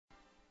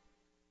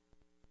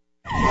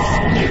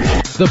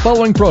The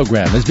following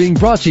program is being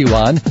brought to you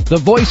on the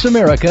Voice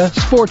America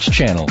Sports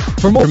Channel.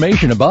 For more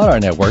information about our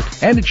network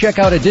and to check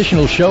out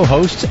additional show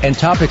hosts and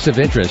topics of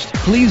interest,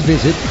 please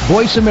visit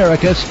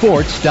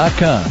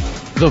voiceamericasports.com.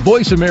 The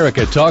Voice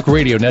America Talk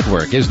Radio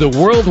Network is the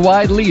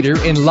worldwide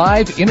leader in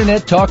live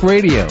Internet talk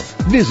radio.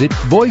 Visit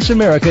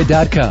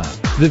voiceamerica.com.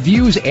 The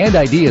views and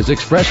ideas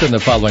expressed on the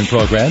following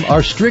program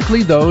are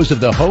strictly those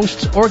of the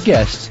hosts or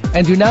guests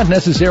and do not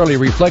necessarily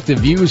reflect the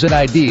views and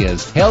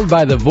ideas held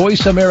by the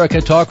Voice America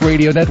Talk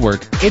Radio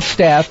Network, its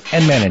staff,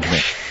 and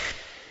management.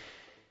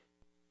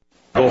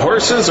 The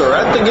horses are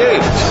at the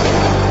gate.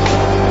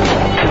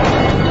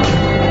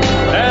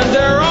 And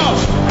they're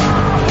off!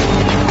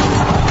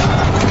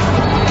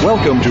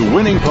 Welcome to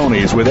Winning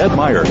Ponies with Ed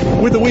Meyer.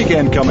 With the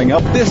weekend coming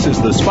up, this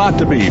is the spot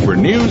to be for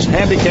news,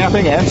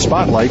 handicapping, and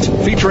spotlights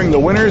featuring the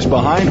winners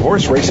behind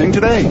horse racing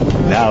today.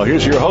 Now,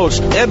 here's your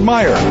host, Ed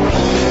Meyer.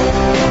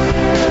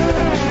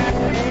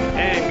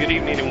 And good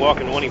evening and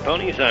welcome to Winning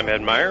Ponies. I'm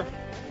Ed Meyer.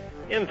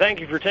 And thank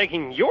you for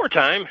taking your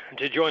time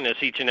to join us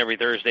each and every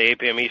Thursday, 8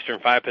 p.m.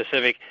 Eastern, 5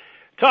 Pacific,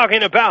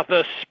 talking about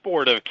the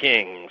sport of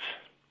kings.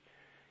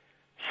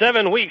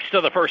 7 weeks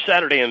to the first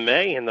Saturday in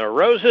May, and the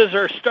roses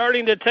are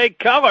starting to take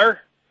color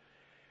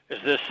as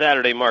this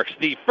Saturday marks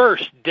the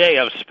first day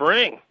of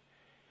spring.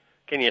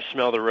 Can you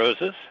smell the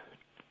roses?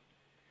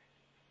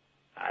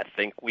 I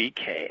think we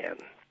can.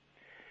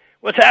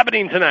 What's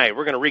happening tonight?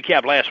 We're going to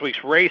recap last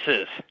week's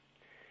races.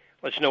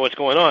 Let you know what's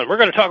going on. We're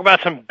going to talk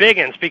about some big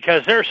ones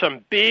because there's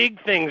some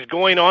big things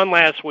going on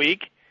last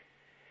week,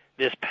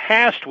 this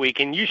past week,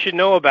 and you should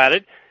know about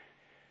it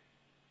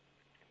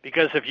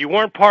because if you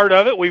weren't part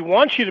of it, we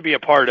want you to be a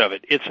part of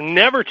it. It's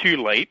never too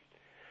late.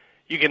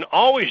 You can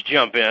always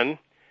jump in.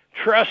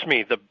 Trust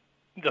me, the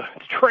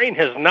train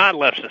has not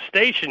left the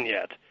station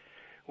yet.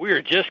 We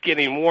are just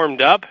getting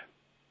warmed up.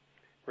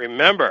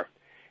 Remember,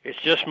 it's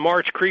just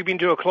March creeping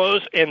to a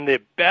close, and the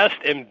best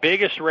and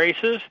biggest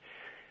races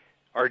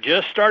are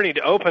just starting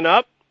to open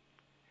up.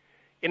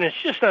 And it's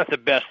just not the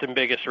best and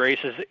biggest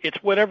races.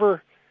 It's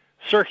whatever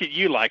circuit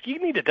you like. You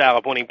need to dial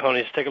up Winning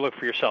Ponies to take a look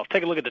for yourself.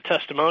 Take a look at the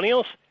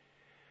testimonials.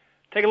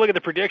 Take a look at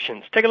the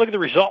predictions. Take a look at the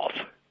results.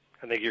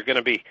 I think you're going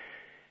to be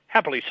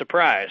happily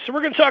surprised. So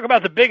we're going to talk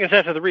about the big ones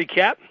after the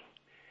recap.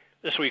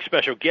 This week's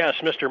special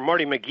guest, Mr.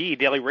 Marty McGee,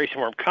 Daily Racing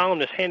Form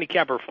columnist,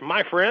 handicapper,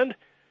 my friend,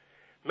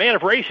 man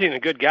of racing, a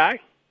good guy.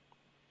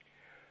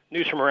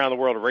 News from around the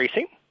world of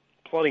racing,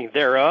 plenty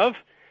thereof.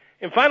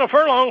 And final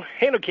furlong,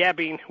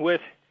 handicapping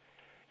with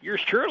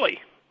yours truly.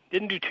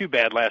 Didn't do too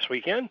bad last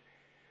weekend.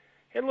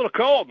 Had a little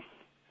cold.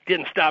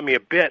 Didn't stop me a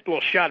bit. A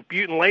little shot of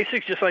Butane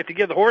Lasix, just like to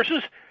give the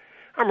horses.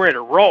 I'm ready to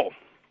roll.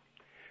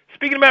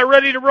 Speaking about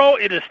ready to roll,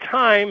 it is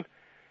time.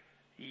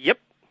 Yep,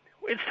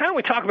 it's time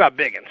we talk about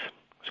big ones.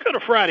 Let's go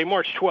to Friday,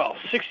 March 12th,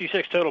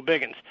 66 total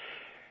big ones.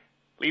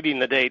 Leading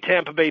the day,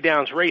 Tampa Bay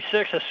Downs, race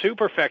 6, a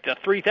superfecta,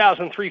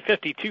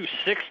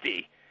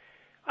 3,352.60.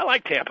 I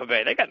like Tampa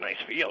Bay. They got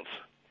nice fields.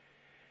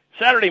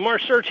 Saturday,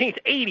 March 13th,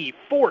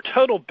 84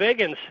 total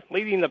big ones.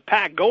 Leading the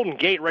pack, Golden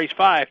Gate, race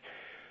 5,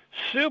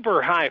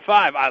 super high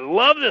 5. I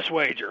love this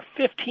wager,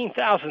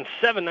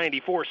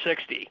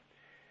 15,794.60.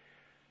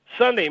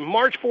 Sunday,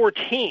 March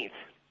 14th,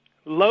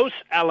 Los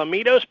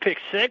Alamitos, pick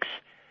 6,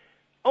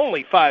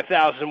 only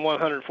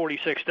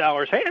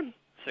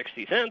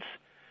 $5,146.60.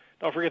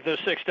 Don't forget those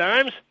 6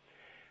 times.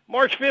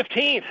 March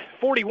 15th,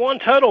 41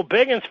 total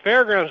big ones,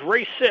 Fairgrounds,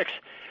 race 6,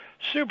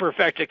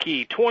 superfecta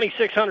key,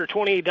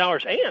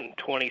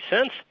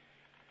 $2,628.20.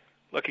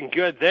 Looking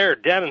good there,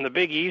 down in the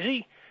Big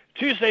Easy.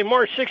 Tuesday,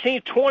 March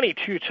 16th,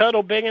 22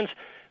 total big ones,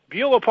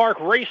 Beulah Park,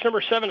 race number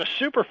 7, a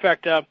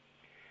superfecta,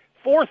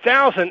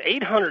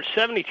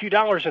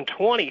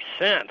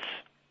 $4,872.20.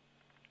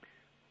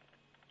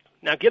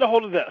 Now get a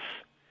hold of this.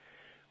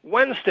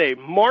 Wednesday,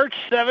 March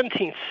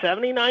 17th,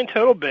 79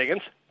 total big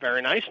ones.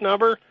 Very nice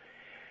number.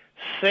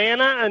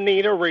 Santa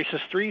Anita,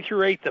 races 3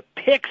 through 8, the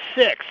pick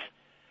 6,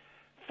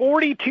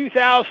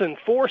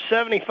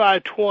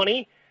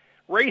 $42,475.20.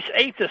 Race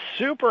 8, the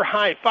super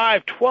high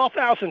 5,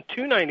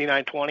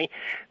 $12,299.20.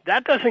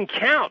 That doesn't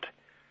count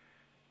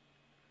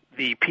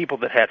the people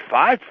that had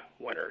 5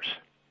 winners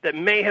that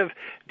may have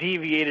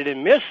deviated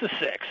and missed the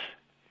 6.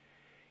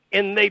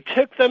 And they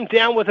took them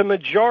down with a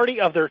majority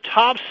of their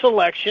top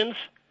selections.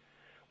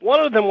 One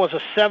of them was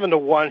a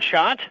 7-1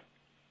 shot.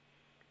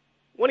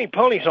 Winning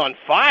Ponies on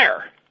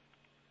fire.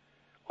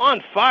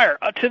 On fire.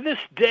 To this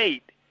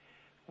date,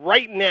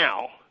 right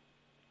now,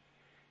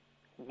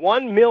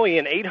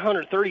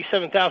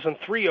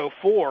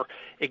 1,837,304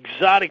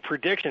 exotic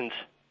predictions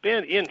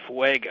been in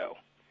fuego.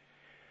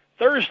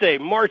 Thursday,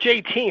 March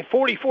 18th,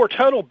 44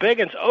 total big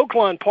ones,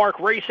 Oakland Park,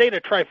 race 8,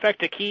 a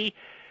trifecta key,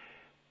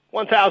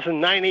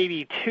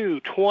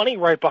 $1,982.20.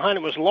 Right behind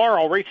it was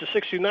Laurel, races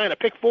 6 through 9, a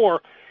pick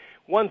 4,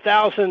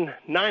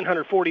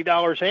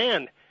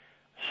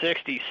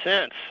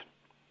 $1,940.60.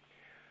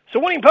 So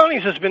Winning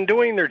Ponies has been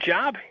doing their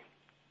job,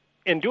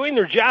 and doing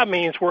their job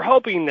means we're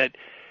hoping that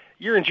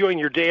you're enjoying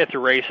your day at the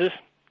races,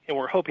 and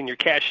we're hoping you're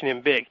cashing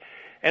in big.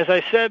 As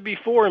I said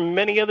before and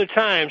many other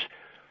times,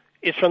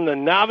 It's from the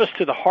novice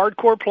to the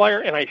hardcore player,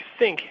 and I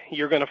think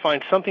you're going to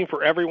find something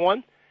for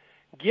everyone.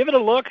 Give it a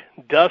look.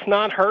 Does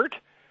not hurt.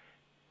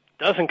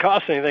 Doesn't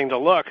cost anything to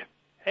look.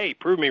 Hey,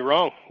 prove me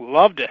wrong.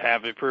 Love to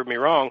have it prove me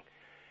wrong.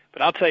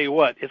 But I'll tell you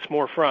what, it's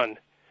more fun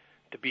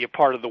to be a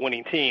part of the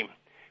winning team.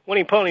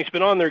 Winning Ponies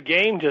been on their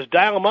game. Just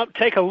dial them up.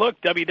 Take a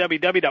look,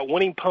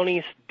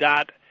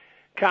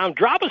 www.winningponies.com.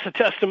 Drop us a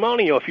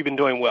testimonial if you've been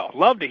doing well.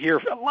 Love to hear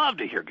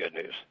good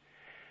news.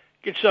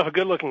 Get yourself a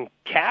good-looking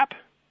cap,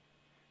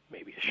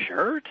 maybe a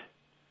shirt.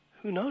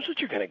 Who knows what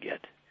you're going to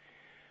get?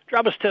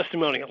 Drop us a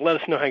testimonial.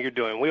 Let us know how you're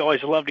doing. We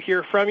always love to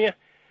hear from you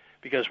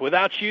because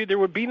without you, there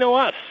would be no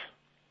us.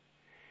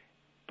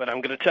 But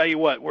I'm going to tell you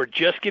what, we're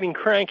just getting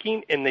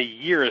cranking, and the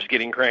year is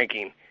getting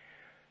cranking.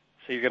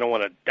 So you're going to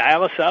want to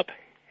dial us up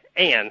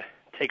and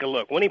take a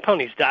look.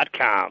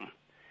 WinningPonies.com.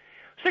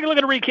 Let's take a look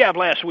at a recap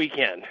last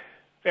weekend.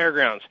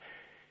 Fairgrounds.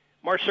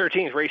 March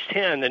 13th, race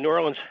 10, the New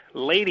Orleans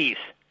Ladies.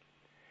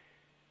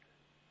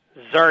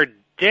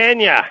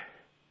 Zardania.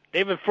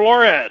 David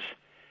Flores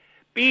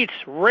beats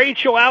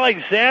Rachel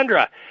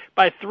Alexandra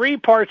by 3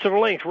 parts of a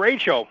length.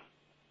 Rachel,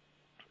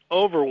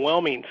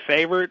 overwhelming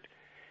favorite.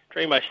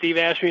 Trained by Steve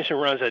Asmussen,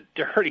 runs a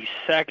dirty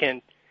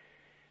second.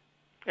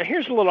 Now,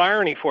 here's a little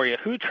irony for you.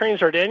 Who trains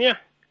Zardania?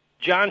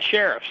 John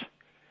Sheriffs,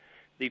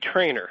 the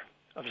trainer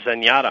of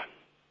Zenyatta.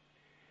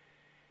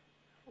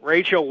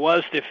 Rachel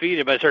was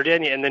defeated by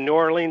Zardania in the New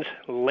Orleans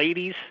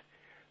Ladies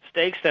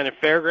Stakes down at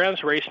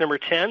Fairgrounds, race number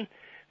 10.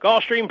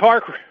 Gulfstream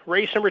Park,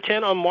 race number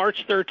 10 on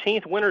March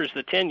 13th. Winner is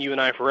the 10, You and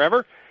I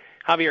Forever.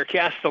 Javier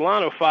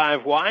Castellano,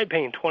 5 wide,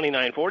 paying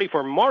 $29.40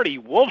 for Marty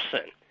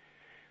Wolfson,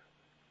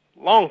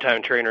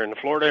 longtime trainer in the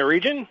Florida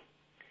region.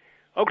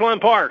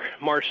 Oakland Park,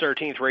 March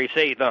 13th, race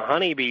 8, the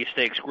Honeybee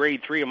Stakes,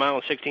 grade 3, a mile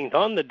and 16th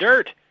on the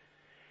dirt.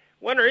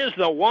 Winner is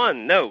the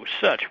one, no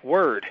such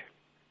word.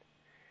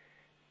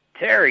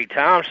 Terry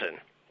Thompson,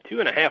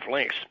 2.5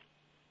 lengths,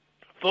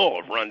 full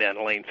of run down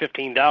the lane,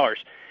 $15.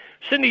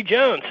 Cindy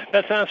Jones,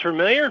 that sounds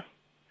familiar.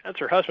 That's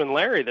her husband,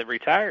 Larry, that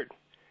retired.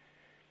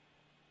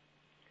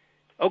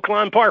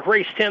 Oakland Park,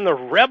 race 10, the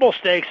Rebel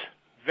Stakes.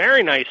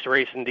 Very nice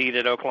race indeed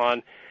at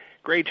Oakland.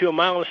 Grade 2, a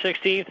mile and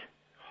 16th.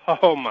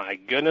 Oh, my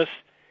goodness.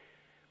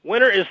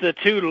 Winner is the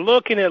 2,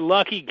 Looking at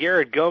Lucky.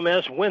 Garrett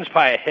Gomez wins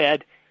by a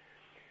head.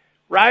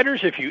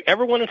 Riders, if you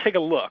ever want to take a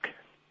look,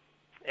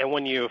 and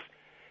when you've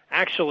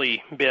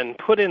actually been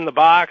put in the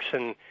box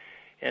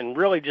and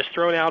really just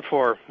thrown out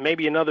for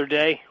maybe another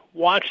day,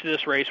 watch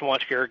this race and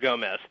watch Garrett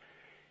Gomez.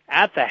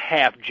 At the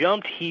half,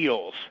 jumped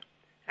heels.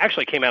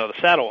 Actually came out of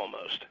the saddle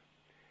almost.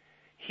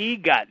 He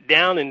got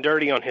down and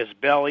dirty on his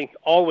belly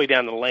all the way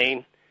down the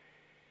lane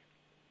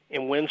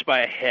and wins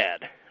by a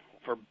head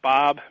for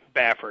Bob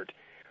Baffert.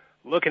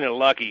 Looking at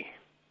Lucky,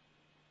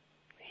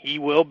 he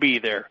will be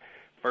there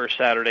first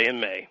Saturday in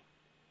May,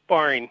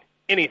 barring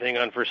anything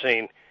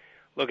unforeseen.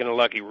 Looking at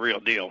Lucky, real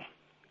deal.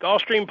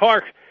 Gulfstream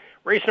Park,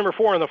 race number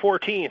 4 on the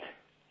 14th.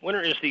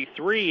 Winner is the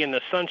 3 in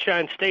the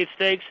Sunshine State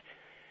Stakes.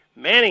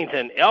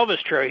 Mannington,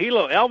 Elvis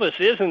Trujillo. Elvis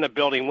is in the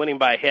building, winning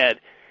by head.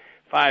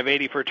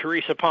 $5.80 for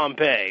Teresa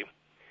Pompey.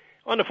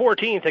 On the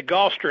 14th at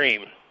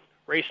Gulfstream,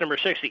 race number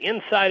 6, the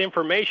Inside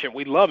Information.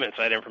 We love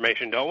inside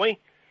information, don't we?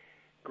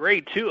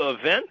 Grade 2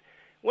 event.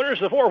 Winner is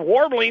the 4,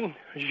 Warbling.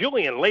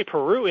 Julien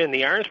Leperoux in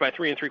the irons by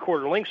 3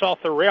 3/4 lengths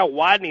off the rail,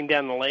 widening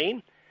down the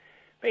lane.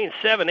 Paying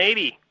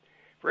 $7.80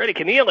 for Eddie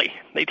Keneally.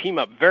 They team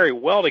up very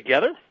well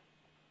together.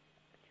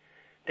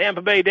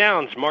 Tampa Bay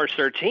Downs, March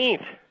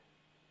 13th.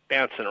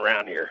 Bouncing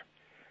around here.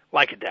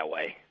 Like it that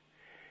way.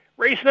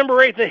 Race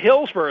number 8, the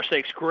Hillsborough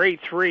Stakes,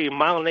 grade 3,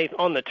 mile and 1/8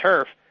 on the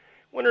turf.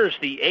 Winner is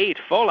the 8,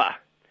 Fola.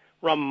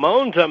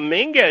 Ramon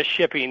Dominguez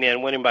shipping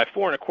in, winning by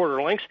 4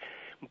 1/4 lengths.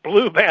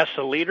 Blue Bass,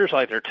 the leaders,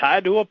 like they're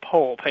tied to a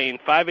pole, paying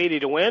 $5.80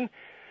 to win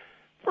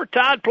for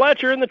Todd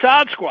Pletcher and the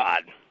Todd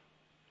Squad.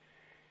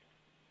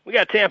 We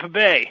got Tampa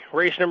Bay,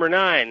 race number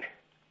 9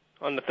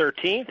 on the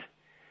 13th.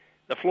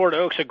 The Florida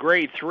Oaks, a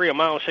grade 3, a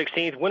mile and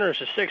 16th. Winner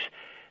is a 6,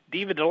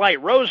 Diva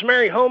Delight.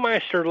 Rosemary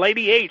Homeister,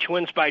 Lady H,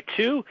 wins by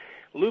 2,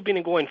 looping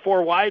and going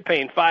 4 wide,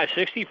 paying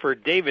 $5.60 for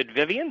David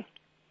Vivian.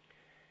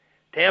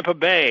 Tampa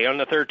Bay on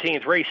the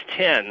 13th, race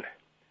 10.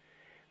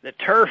 The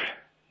Turf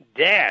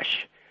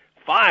Dash,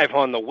 5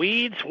 on the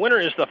weeds. Winner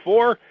is the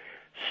 4,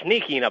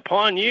 Sneaking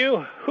Upon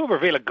You. Hoover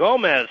Villa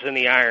Gomez in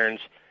the irons.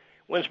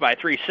 Wins by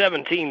 3,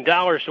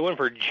 $17 to win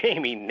for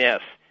Jamie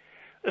Ness.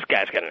 This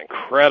guy's got an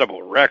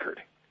incredible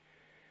record.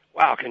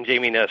 Wow, can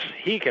Jamie Ness,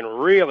 he can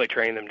really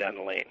train them down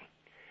the lane.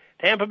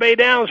 Tampa Bay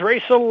Downs,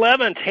 race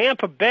 11,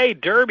 Tampa Bay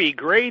Derby,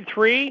 grade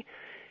 3,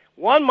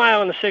 1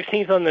 mile and the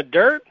 16th on the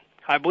dirt.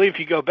 I believe if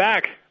you go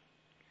back,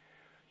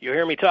 you'll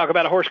hear me talk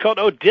about a horse called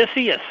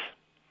Odysseus.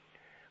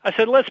 I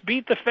said, let's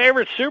beat the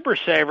favorite, Super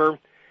Saver.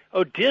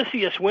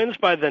 Odysseus wins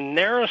by the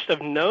narrowest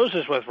of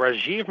noses with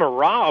Rajiv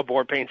Mara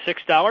aboard, paying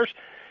 $6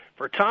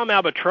 for Tom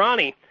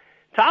Albatrani.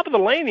 Top of the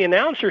lane, the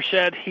announcer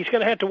said he's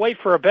going to have to wait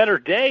for a better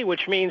day,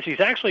 which means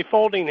he's actually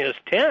folding his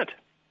tent.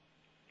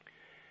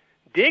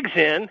 Digs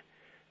in,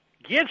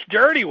 gets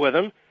dirty with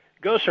him,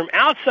 goes from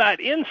outside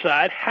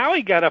inside. How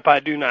he got up, I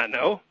do not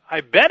know.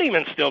 I bet him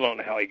and still don't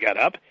know how he got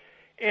up.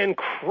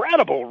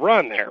 Incredible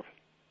run there.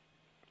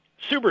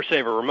 Super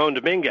saver Ramon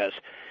Dominguez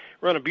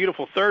run a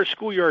beautiful third.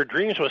 Schoolyard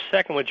Dreams was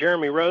second with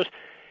Jeremy Rose.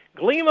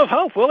 Gleam of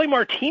Hope, Willie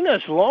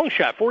Martinez, long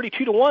shot,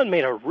 42-1,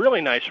 made a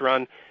really nice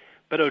run.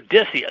 But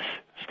Odysseus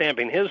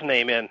stamping his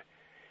name in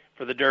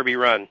for the Derby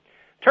run.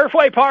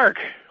 Turfway Park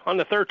on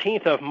the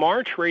 13th of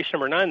March, race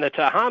number 9, the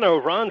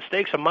Tejano Run,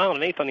 stakes 1 mile and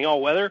 1/8 on the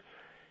all-weather.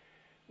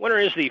 Winner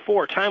is the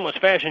 4 Timeless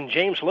Fashion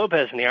James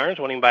Lopez in the irons,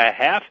 winning by a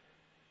half.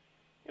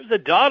 It was the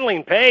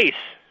dawdling pace,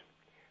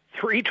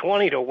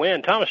 3:20 to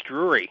win. Thomas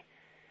Drury,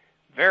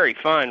 very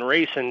fine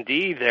race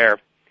indeed there.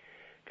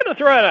 Going to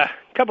throw out a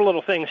couple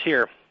little things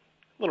here, a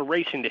little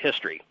racing to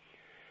history.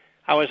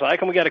 I always like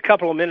them. We got a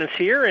couple of minutes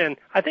here, and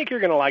I think you're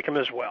going to like them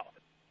as well.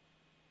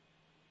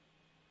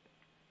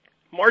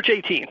 March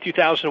 18,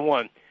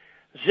 2001,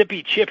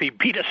 Zippy Chippy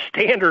beat a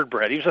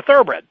standardbred. He was a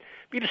thoroughbred.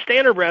 Beat a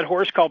standardbred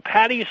horse called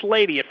Patty's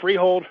Lady at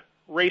Freehold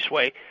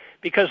Raceway.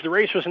 Because the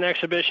race was an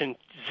exhibition,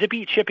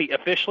 Zippy Chippy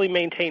officially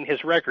maintained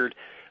his record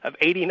of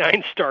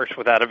 89 starts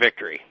without a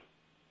victory.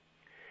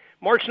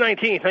 March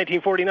 19,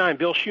 1949,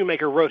 Bill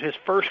Shoemaker rode his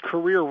first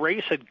career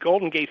race at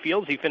Golden Gate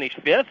Fields. He finished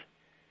 5th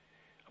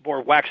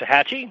aboard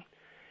Waxahachie.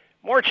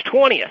 March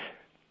 20th,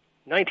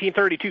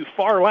 1932,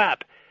 Far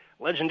Lap,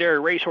 legendary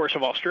racehorse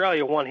of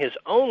Australia, won his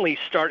only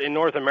start in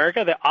North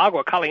America, the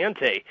Agua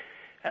Caliente,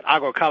 at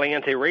Agua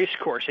Caliente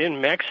Racecourse in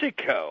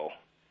Mexico.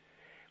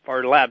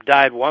 Far Lap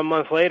died 1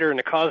 month later, and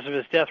the cause of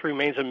his death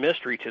remains a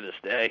mystery to this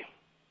day.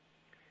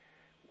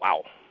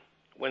 Wow.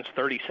 Wins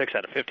 36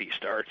 out of 50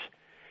 starts.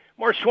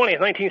 March 20th,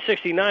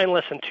 1969,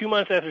 less than 2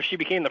 months after she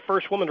became the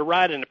first woman to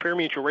ride in a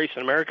pari-mutuel race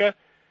in America,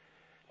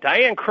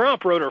 Diane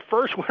Crump rode her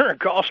first winner at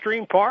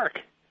Gulfstream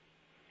Park.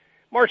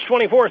 March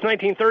 24th,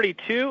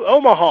 1932,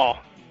 Omaha.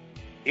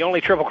 The only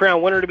Triple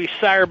Crown winner to be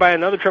sired by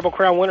another Triple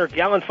Crown winner,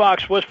 Gallon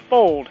Fox, was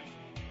foaled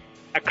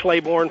at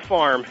Claiborne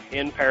Farm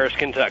in Paris,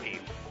 Kentucky.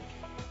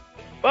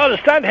 Well,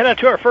 it's time to head out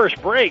to our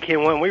first break,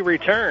 and when we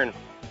return,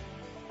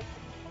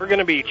 we're going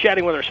to be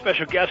chatting with our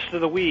special guest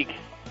of the week.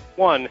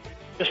 One,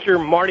 Mr.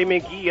 Marty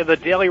McGee of the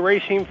Daily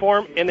Racing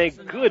Form, and a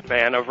good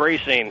man of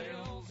racing.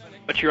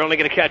 But you're only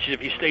going to catch it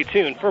if you stay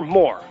tuned for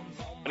more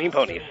Winning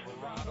Ponies.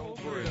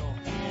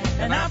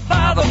 And I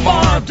buy the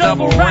bar,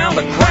 double round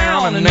the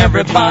crown, and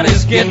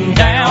everybody's getting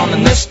down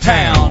in this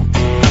town.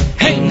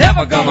 Ain't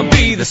never gonna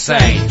be the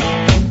same.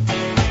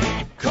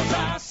 'Cause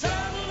I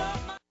settle up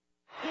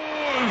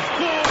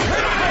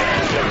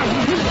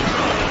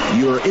my...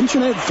 Your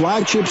internet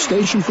flagship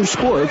station for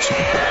sports.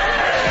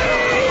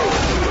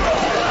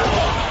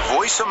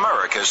 Voice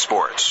America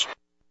Sports.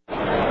 And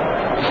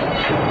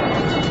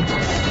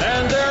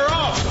they're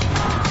off.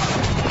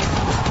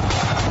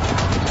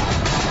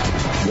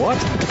 What?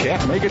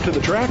 Can't make it to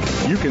the track?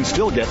 You can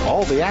still get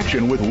all the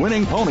action with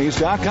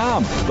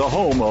winningponies.com, the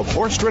home of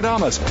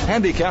Horstradamus,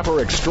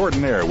 handicapper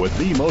extraordinaire with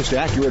the most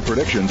accurate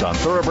predictions on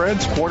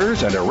thoroughbreds,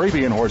 quarters, and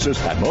Arabian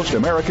horses at most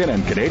American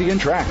and Canadian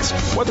tracks.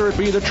 Whether it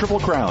be the Triple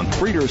Crown,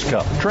 Breeders'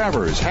 Cup,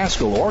 Travers,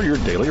 Haskell, or your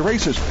daily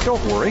races,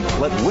 don't worry.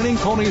 Let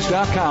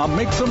winningponies.com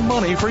make some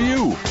money for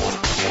you.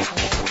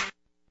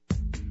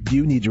 Do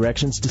you need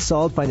directions to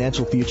solid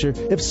financial future?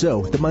 If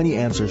so, the Money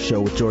Answer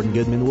Show with Jordan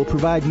Goodman will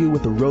provide you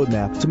with a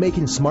roadmap to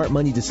making smart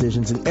money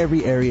decisions in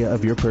every area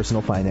of your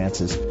personal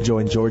finances.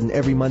 Join Jordan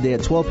every Monday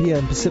at 12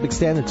 p.m. Pacific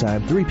Standard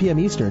Time, 3 p.m.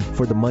 Eastern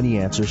for the Money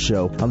Answer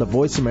Show on the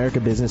Voice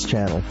America Business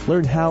Channel.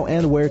 Learn how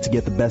and where to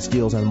get the best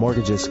deals on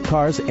mortgages,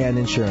 cars, and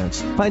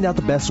insurance. Find out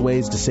the best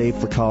ways to save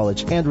for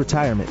college and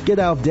retirement. Get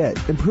out of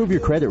debt, improve your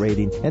credit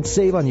rating, and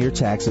save on your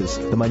taxes.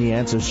 The Money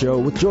Answer Show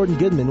with Jordan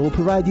Goodman will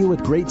provide you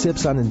with great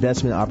tips on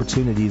investment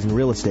opportunities in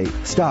real estate,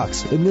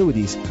 stocks,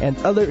 annuities, and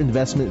other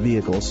investment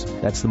vehicles.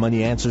 That's the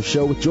Money Answer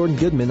Show with Jordan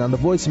Goodman on the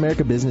Voice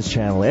America Business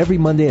Channel every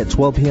Monday at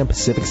 12 p.m.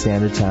 Pacific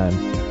Standard Time.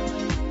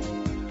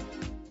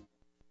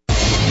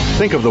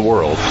 Think of the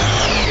world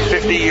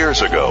 50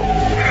 years ago.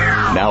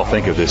 Now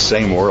think of this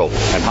same world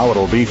and how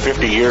it'll be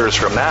 50 years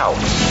from now.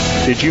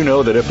 Did you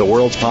know that if the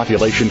world's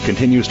population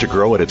continues to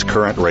grow at its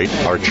current rate,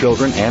 our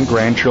children and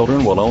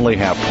grandchildren will only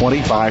have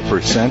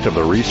 25% of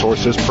the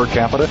resources per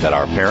capita that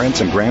our parents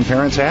and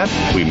grandparents had?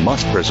 We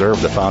must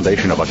preserve the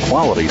foundation of a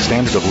quality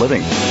standard of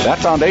living. That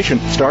foundation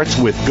starts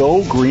with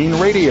Go Green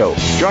Radio.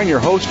 Join your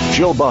host,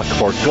 Jill Buck,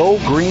 for Go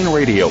Green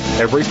Radio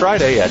every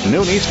Friday at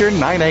noon Eastern,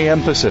 9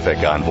 a.m. Pacific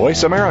on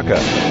Voice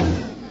America.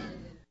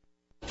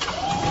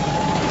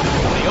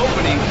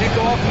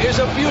 Is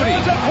a beauty.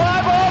 There's a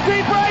fly ball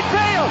deep right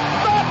field.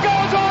 Back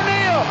goes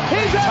O'Neal.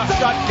 He's at the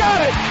shot.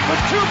 Got it with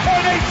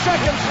 2.8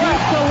 seconds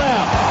left to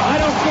left. I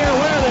don't care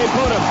where they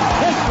put him.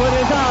 This one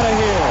is out of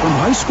here. From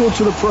high school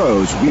to the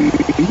pros,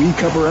 we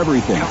cover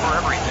everything.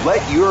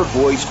 Let your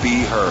voice be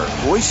heard.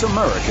 Voice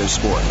America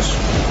Sports.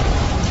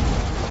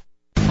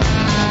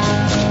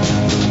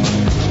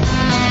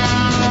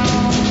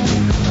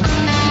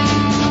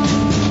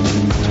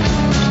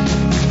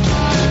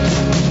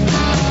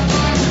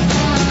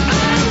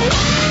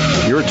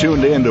 You're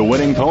tuned in to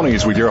Winning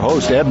Ponies with your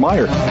host, Ed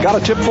Meyer.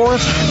 Got a tip for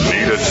us?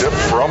 Need a tip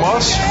from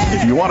us?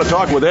 If you want to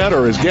talk with Ed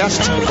or his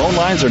guests, phone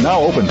lines are now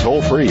open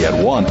toll-free at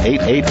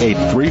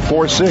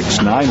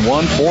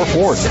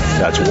 1-888-346-9144.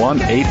 That's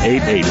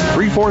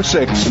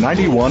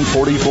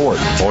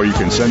 1-888-346-9144. Or you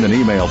can send an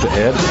email to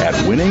Ed at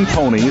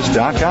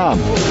winningponies.com.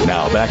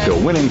 Now back to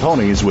Winning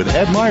Ponies with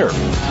Ed Meyer.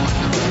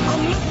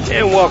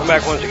 And welcome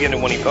back once again to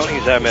Winning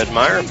Ponies. I'm Ed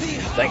Meyer.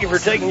 Thank you for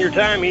taking your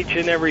time each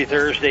and every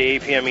Thursday,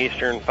 8 p.m.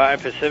 Eastern,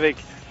 5 Pacific,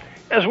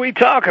 as we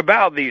talk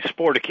about the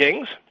sport of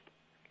kings.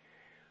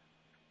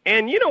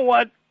 And you know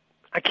what?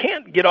 I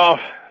can't get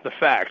off the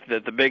fact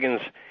that the big uns,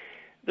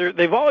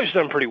 they've always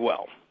done pretty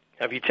well.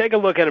 Now, if you take a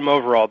look at them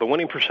overall, the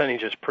winning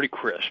percentage is pretty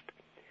crisp.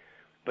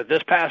 But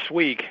this past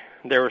week,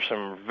 there were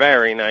some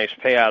very nice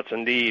payouts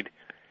indeed.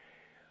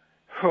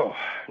 Whew.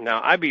 Now,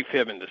 I'd be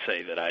fibbing to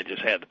say that I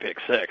just had the pick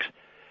six.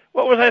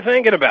 What was I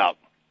thinking about?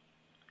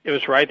 It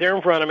was right there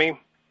in front of me,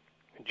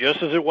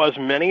 just as it was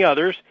many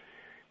others.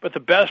 But the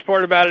best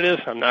part about it is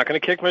I'm not going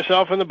to kick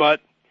myself in the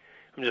butt.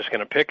 I'm just going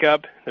to pick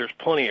up. There's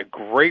plenty of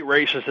great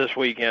races this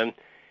weekend,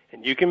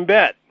 and you can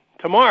bet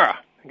tomorrow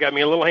I got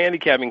me a little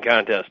handicapping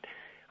contest.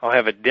 I'll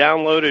have it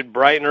downloaded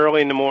bright and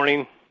early in the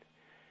morning.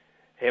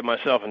 Have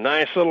myself a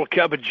nice little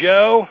cup of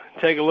joe.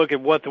 Take a look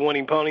at what the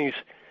Winning Ponies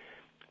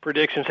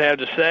predictions have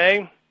to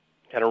say.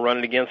 Got to run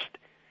it against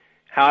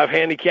how I've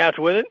handicapped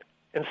with it,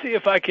 and see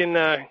if I can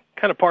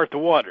kind of part the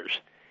waters.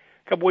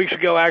 A couple weeks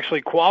ago, I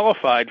actually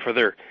qualified for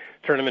their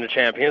Tournament of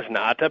Champions,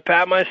 not to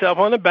pat myself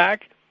on the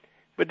back,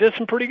 but did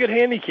some pretty good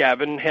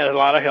handicapping and had a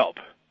lot of help.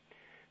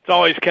 It's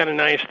always kind of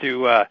nice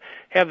to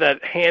have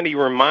that handy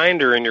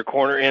reminder in your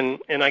corner,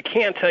 and I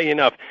can't tell you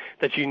enough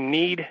that you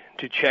need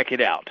to check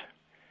it out.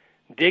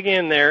 Dig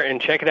in there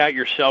and check it out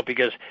yourself,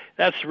 because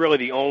that's really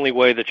the only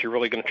way that you're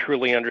really going to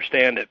truly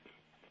understand it.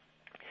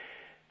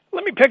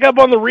 Let me pick up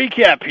on the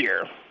recap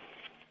here.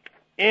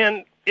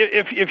 And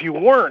if you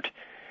weren't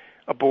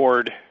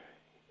aboard,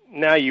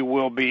 now you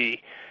will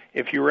be.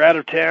 If you were out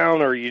of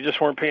town or you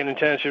just weren't paying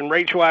attention,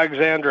 Rachel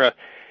Alexandra,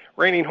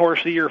 reigning horse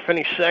of the year,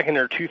 finished second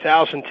in her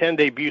 2010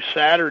 debut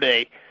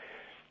Saturday.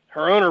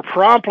 Her owner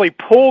promptly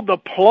pulled the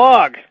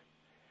plug.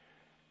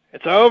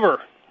 It's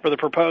over for the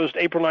proposed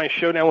April 9th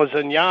showdown with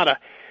Zenyatta.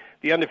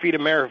 The undefeated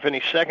mare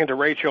finished second to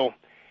Rachel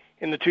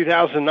in the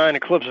 2009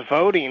 Eclipse of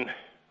Voting.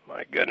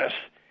 My goodness,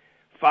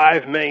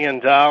 $5 million.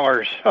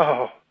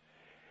 Oh.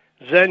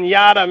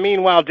 Zenyatta,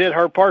 meanwhile, did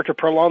her part to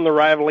prolong the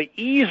rivalry,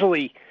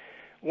 easily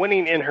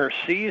winning in her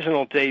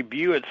seasonal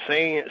debut at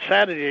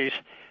Saturday's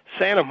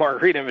Santa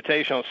Margarita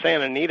Invitational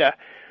Santa Anita.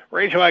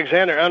 Rachel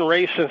Alexander,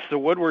 unraced since the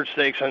Woodward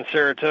Stakes on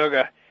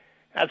Saratoga.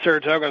 At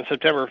Saratoga on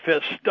September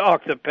 5th,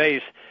 stalked the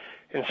pace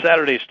in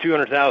Saturday's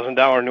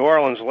 $200,000 New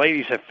Orleans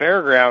Ladies at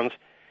Fairgrounds.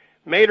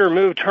 Made her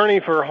move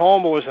turning for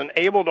home, but was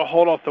unable to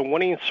hold off the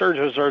winning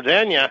Sergio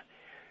Zardania,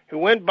 who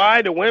went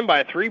by to win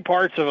by 3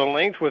 parts of a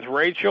length, with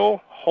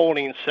Rachel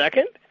holding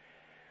second.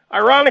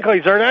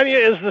 Ironically,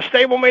 Zardania is the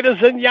stablemate of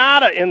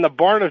Zenyatta in the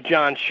barn of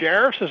John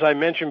Sheriffs, as I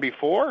mentioned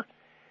before.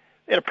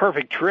 They had a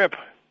perfect trip,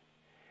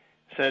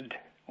 said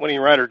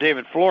winning rider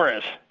David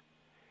Flores.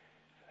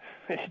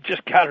 It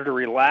just got her to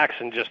relax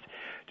and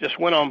just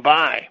went on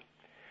by.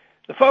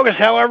 The focus,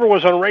 however,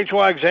 was on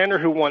Rachel Alexander,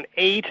 who won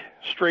 8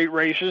 straight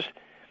races.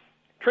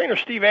 Trainer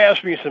Steve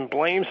Asmussen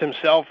blames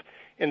himself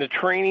in the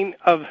training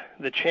of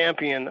the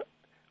champion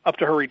up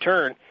to her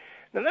return.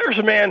 Now, there's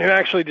a man who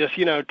actually just,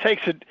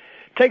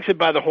 takes it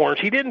by the horns.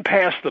 He didn't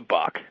pass the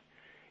buck.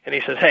 And he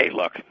says, hey,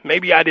 look,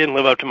 maybe I didn't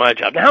live up to my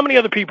job. Now, how many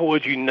other people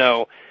would you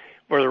know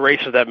where the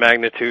race of that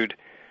magnitude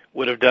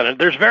would have done it?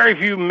 There's very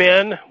few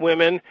men,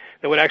 women,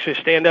 that would actually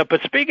stand up.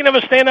 But speaking of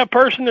a stand-up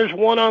person, there's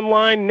one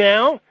online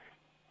now,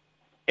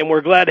 and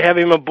we're glad to have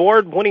him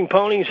aboard. Winning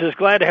Ponies is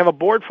glad to have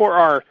aboard for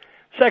our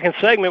second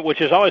segment, which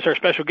is always our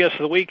special guest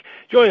of the week.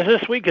 Joining us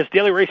this week is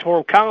Daily Race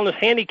Forum columnist,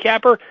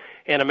 handicapper,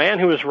 and a man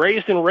who was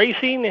raised in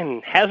racing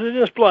and has it in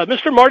his blood,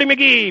 Mr. Marty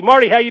McGee.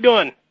 Marty, how you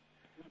doing?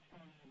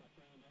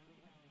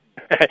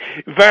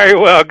 Very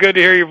well. Good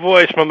to hear your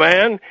voice, my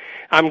man.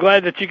 I'm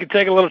glad that you could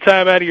take a little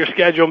time out of your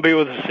schedule and be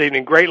with us this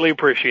evening. Greatly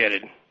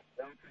appreciated.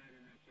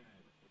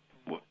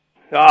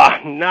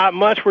 Not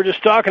much. We're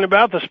just talking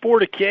about the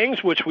sport of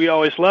kings, which we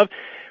always love.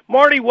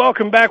 Marty,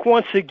 welcome back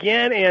once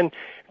again. And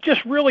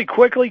just really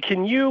quickly,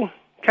 can you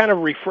kind of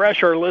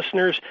refresh our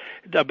listeners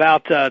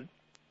about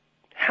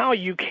how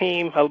you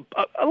came, a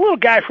little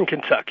guy from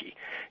Kentucky,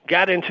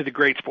 got into the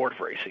great sport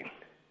of racing?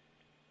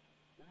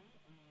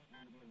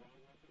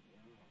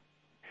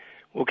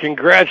 Well,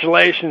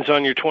 congratulations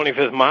on your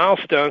 25th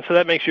milestone. So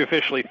that makes you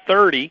officially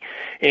 30,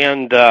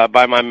 and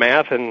by my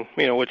math, and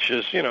which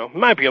is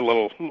might be a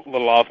little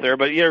off there,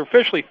 but you're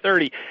officially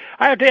 30.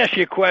 I have to ask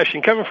you a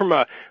question. Coming from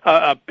a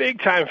big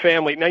time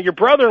family, now your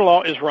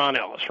brother-in-law is Ron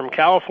Ellis from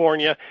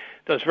California,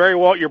 does very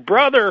well. Your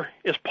brother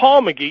is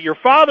Paul McGee. Your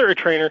father a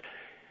trainer.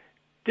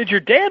 Did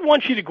your dad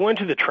want you to go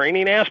into the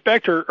training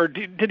aspect, or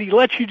did he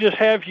let you just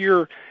have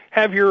your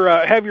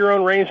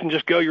own reins and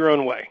just go your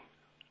own way?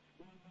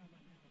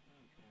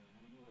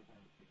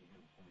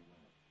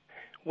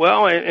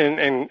 Well,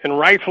 and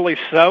rightfully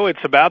so.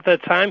 It's about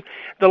that time.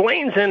 The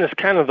Lanes End is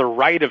kind of the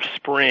rite of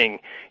spring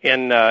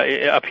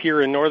up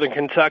here in northern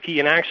Kentucky,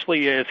 and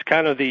actually it's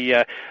kind of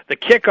the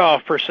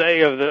kickoff per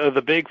se of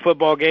the big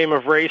football game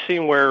of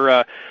racing,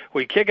 where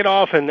we kick it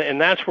off,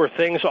 and that's where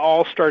things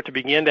all start to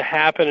begin to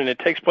happen, and it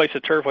takes place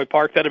at Turfway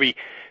Park. That'll be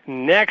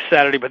next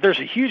Saturday, but there's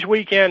a huge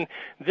weekend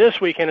this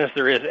weekend, as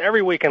there is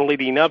every weekend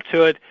leading up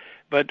to it.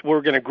 But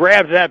we're going to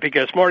grab that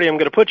because, Marty, I'm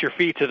going to put your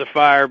feet to the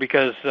fire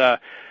because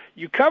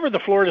you covered the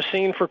Florida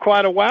scene for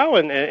quite a while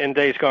in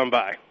days gone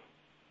by.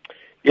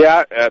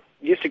 Yeah, I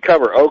used to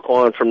cover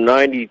Oaklawn from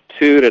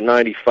 92 to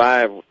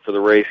 95 for the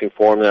racing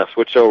form, then I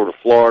switched over to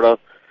Florida.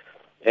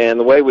 And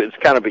the way it's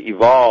kind of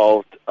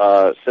evolved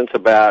since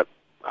about,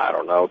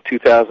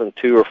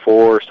 2002 or 4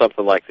 or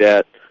something like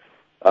that.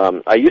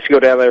 I used to go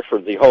down there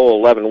for the whole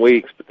 11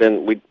 weeks, but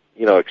then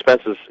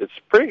expenses, it's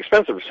pretty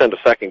expensive to send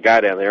a second guy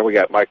down there. We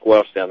got Mike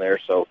Welsh down there,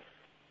 so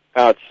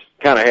how it's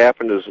kind of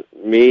happened is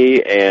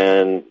me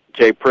and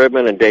Jay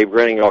Pridman and Dave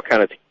Grinning all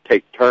kind of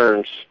take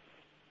turns,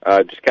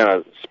 just kind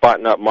of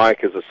spotting up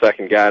Mike as a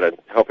second guy to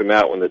help him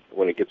out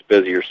when it gets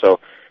busier. So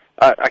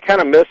I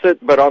kind of miss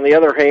it, but on the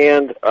other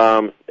hand,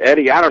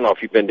 Eddie, I don't know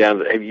if you've been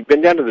down. Have you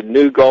been down to the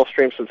new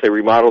Gulfstream since they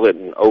remodeled it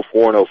in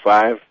 04 and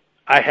 05?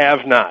 I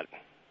have not.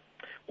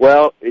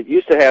 Well, it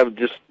used to have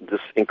just this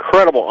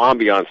incredible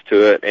ambiance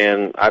to it,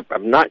 and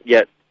I've not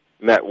yet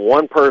met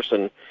one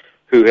person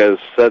who has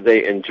said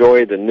they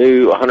enjoyed the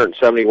new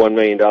 $171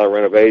 million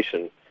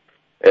renovation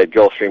at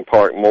Gulfstream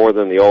Park more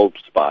than the old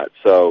spot.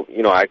 So,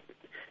 I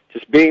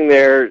just being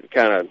there,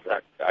 kind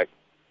of,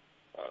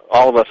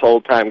 all of us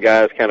old-time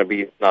guys kind of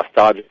be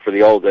nostalgic for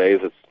the old days.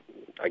 It's,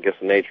 I guess,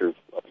 the nature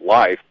of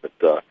life,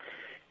 but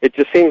it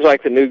just seems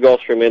like the new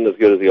Gulfstream isn't as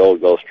good as the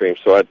old Gulfstream.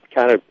 So I'd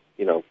kind of,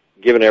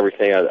 given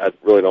everything, I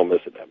really don't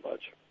miss it that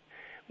much.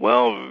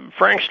 Well,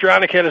 Frank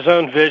Stronach had his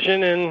own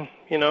vision, and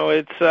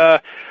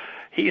it's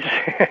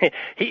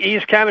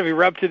he's kind of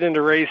erupted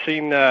into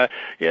racing.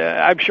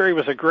 Yeah, I'm sure he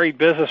was a great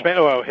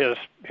businessman. Well,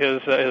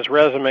 his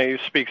resume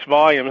speaks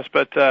volumes,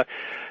 but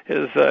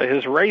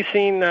his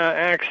racing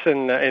acts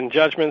and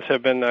judgments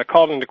have been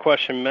called into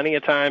question many a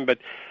time. But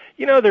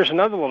there's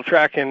another little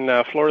track in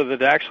Florida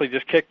that actually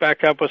just kicked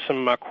back up with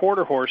some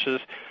quarter horses.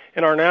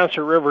 And our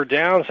announcer, River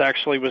Downs,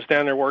 actually was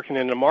down there working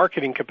in the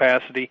marketing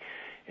capacity,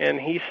 and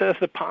he says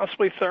that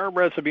possibly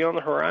thoroughbreds will be on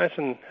the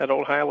horizon at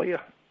Old Hialeah.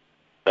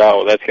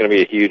 Oh, that's going to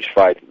be a huge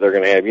fight that they're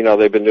going to have.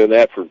 They've been doing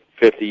that for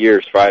 50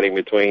 years, fighting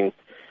between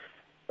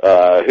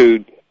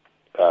who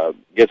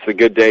gets the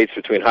good dates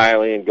between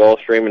Hialeah and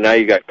Gulfstream, and now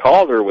you got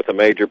Calder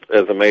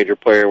as a major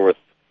player with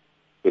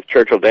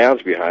Churchill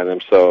Downs behind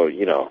them. So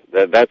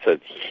that's a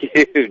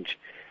huge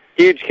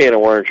can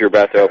of worms you're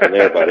about to open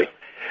there, buddy.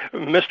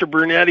 Mr.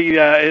 Brunetti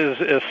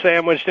is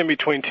sandwiched in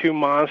between two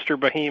monster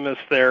behemoths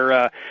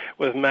there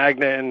with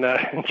Magna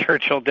and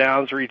Churchill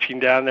Downs reaching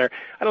down there.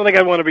 I don't think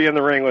I'd want to be in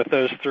the ring with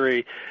those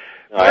three.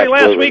 No,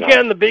 last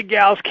weekend, the big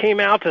gals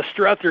came out to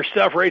strut their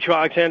stuff, Rachel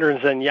Alexander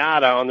and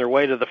Zenyatta, on their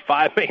way to the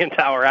 $5 million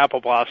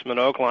Apple Blossom in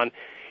Oaklawn.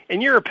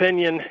 In your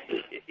opinion,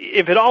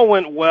 if it all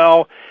went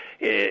well,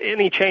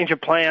 any change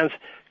of plans,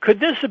 could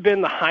this have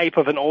been the hype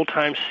of an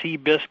old-time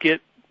Seabiscuit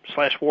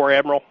 / War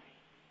Admiral?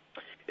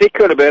 It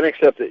could have been,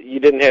 except that you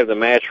didn't have the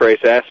match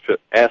race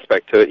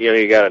aspect to it.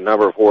 You got a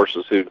number of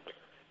horses who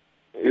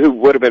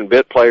would have been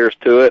bit players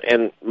to it.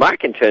 And my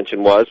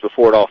contention was,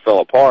 before it all fell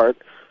apart,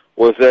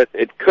 was that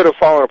it could have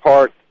fallen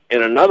apart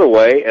in another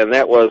way, and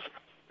that was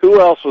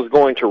who else was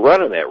going to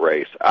run in that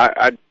race.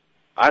 I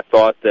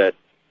thought that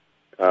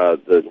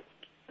the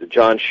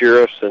John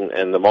Sheriffs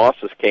and the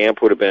Mosses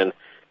camp would have been,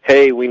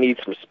 hey, we need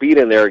some speed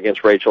in there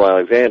against Rachel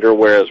Alexander,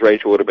 whereas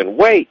Rachel would have been,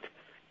 wait,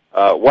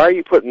 why are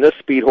you putting this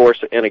speed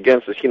horse in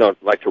against us,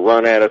 like to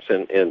run at us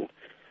in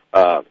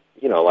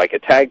like a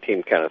tag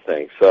team kind of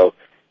thing. So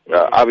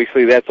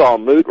obviously that's all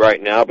moot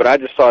right now, but I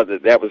just thought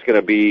that was going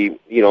to be,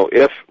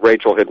 if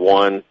Rachel had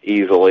won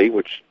easily,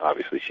 which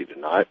obviously she did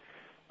not,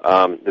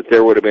 that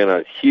there would have been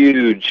a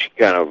huge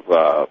kind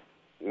of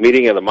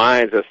meeting of the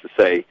minds as to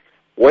say,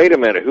 wait a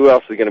minute, who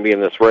else is going to be in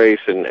this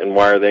race and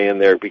why are they in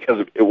there?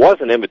 Because it was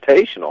an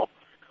invitational.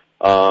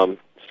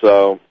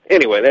 So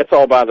anyway, that's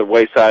all by the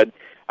wayside.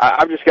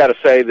 I've just got to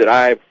say that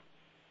I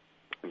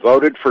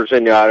voted for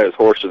Zenyatta as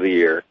Horse of the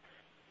Year.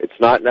 It's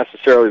not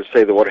necessarily to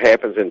say that what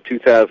happens in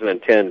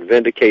 2010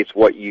 vindicates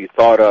what you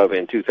thought of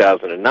in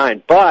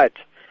 2009, but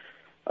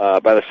by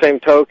the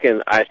same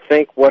token, I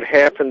think what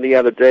happened the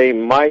other day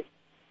might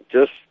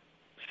just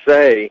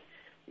say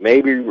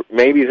maybe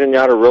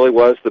Zenyatta really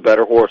was the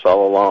better horse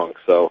all along.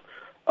 So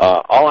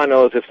all I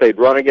know is if they'd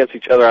run against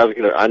each other,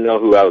 I know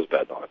who I was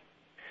betting on.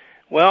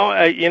 Well,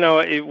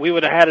 we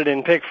would have had it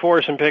in pick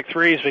 4s and pick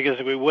 3s because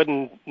we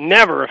wouldn't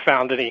never have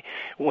found any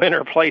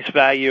winner place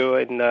value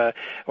and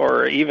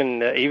or even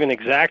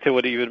exacta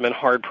would have been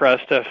hard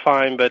pressed to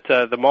find. But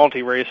the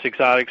multi-race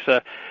exotics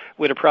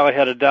we'd have probably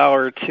had $1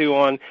 or $2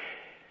 on.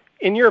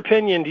 In your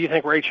opinion, do you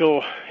think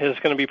Rachel is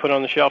going to be put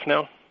on the shelf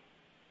now?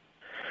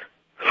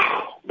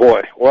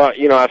 Boy, well,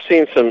 I've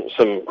seen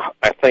some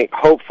I think,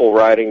 hopeful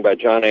writing by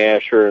John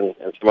Asher and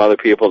some other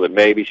people that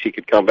maybe she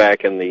could come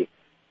back in the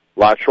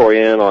La Troy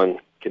Inn on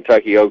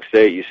Kentucky Oak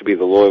State. It used to be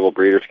the Louisville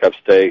Breeders' Cup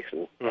Stakes,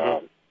 and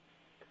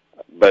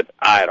but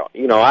I don't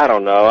know. I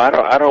don't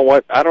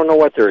know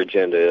what their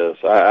agenda is.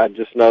 I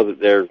just know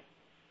that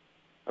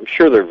I'm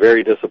sure they're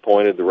very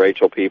disappointed, the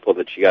Rachel people,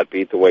 that she got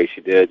beat the way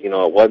she did. It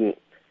wasn't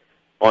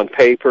on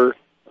paper.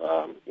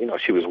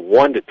 She was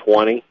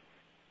 1-20,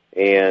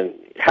 and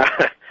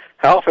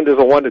how often does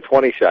a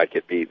 1-20 shot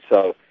get beat?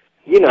 So,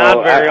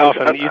 not very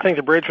often. You think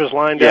the bridge was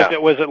lined up?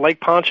 Was it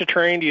Lake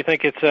Pontchartrain? Do you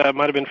think it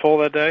might have been full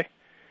that day?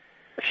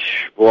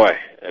 Boy,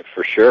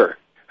 for sure.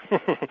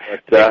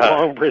 But,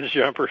 long bridge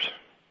jumpers.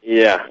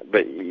 Yeah,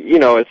 but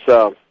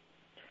it's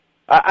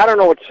I don't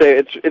know what to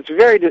say. It's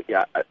very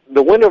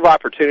the window of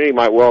opportunity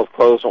might well have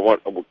closed on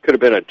what could have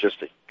been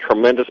just a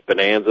tremendous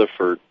bonanza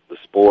for the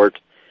sport,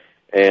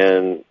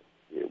 and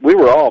we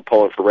were all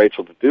pulling for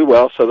Rachel to do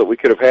well so that we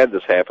could have had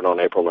this happen on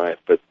April 9th.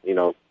 But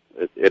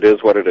it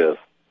is what it is.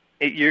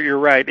 You're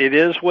right. It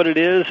is what it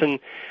is, and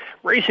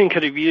racing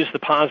could have used the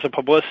positive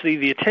publicity,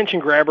 the attention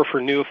grabber for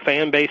new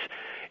fan base.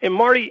 And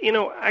Marty,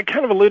 I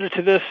kind of alluded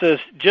to this as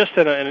just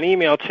in an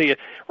email to you.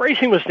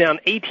 Racing was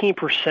down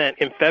 18%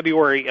 in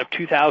February of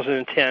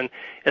 2010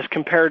 as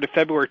compared to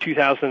February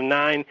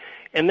 2009,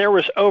 and there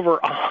was over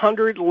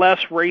 100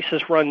 less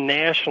races run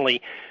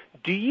nationally.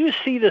 Do you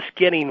see this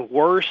getting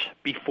worse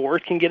before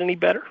it can get any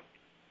better?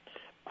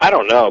 I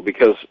don't know,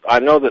 because I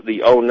know that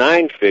the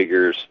 09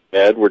 figures,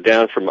 Ed, were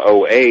down from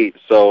 08.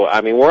 So I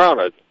mean, we're on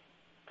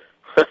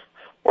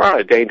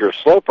a dangerous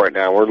slope right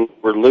now.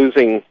 We're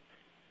losing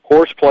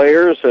horse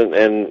players,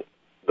 and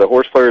the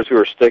horse players who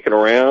are sticking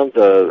around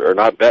are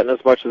not betting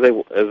as much as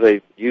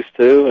they used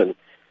to, and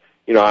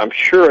I'm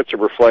sure it's a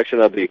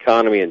reflection of the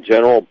economy in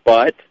general,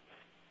 but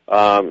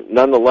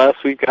nonetheless,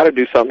 we've got to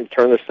do something to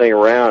turn this thing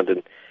around.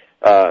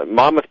 And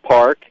Monmouth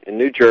Park in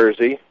New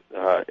Jersey,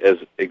 as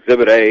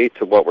Exhibit A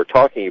to what we're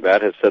talking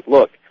about, has said,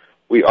 look,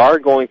 we are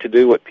going to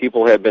do what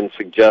people have been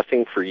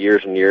suggesting for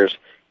years and years: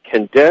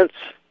 condense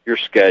your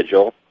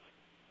schedule,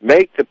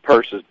 make the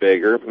purses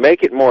bigger,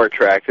 make it more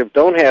attractive.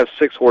 Don't have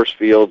 6-horse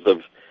fields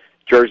of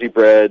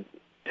Jersey-bred,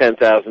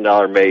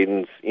 $10,000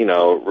 maidens,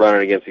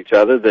 running against each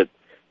other that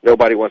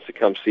nobody wants to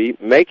come see.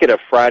 Make it a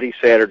Friday,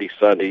 Saturday,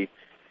 Sunday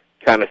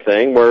kind of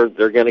thing where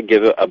they're going to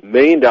give $1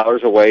 million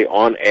away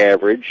on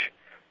average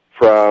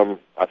from,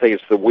 I think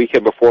it's the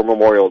weekend before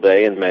Memorial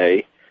Day in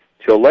May,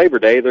 till Labor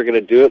Day. They're going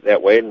to do it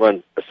that way and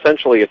run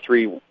essentially a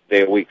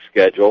 3-day-a-week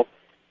schedule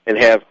and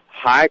have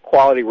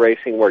high-quality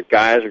racing where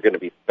guys are going to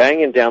be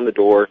banging down the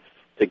door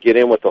to get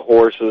in with the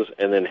horses,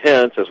 and then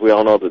hence, as we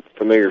all know, the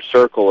familiar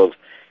circle of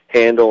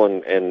handle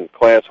and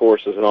class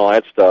horses and all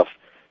that stuff,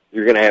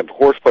 you're going to have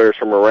horse players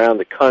from around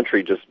the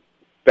country just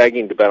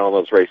begging to bet on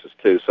those races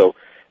too. So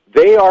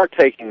they are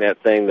taking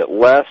that thing that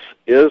less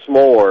is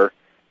more,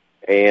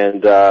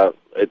 and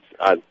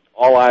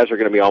all eyes are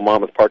going to be on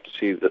Monmouth Park to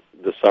see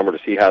this summer to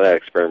see how that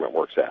experiment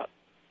works out.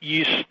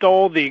 You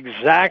stole the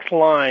exact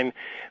line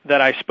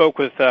that I spoke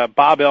with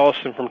Bob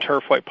Ellison from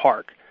Turfway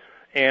Park.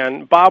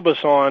 And Bob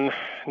was on,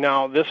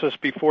 now this was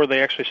before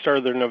they actually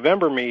started their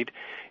November meet,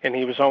 and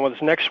he was on with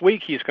us. Next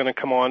week he's going to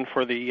come on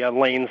for the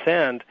Lane's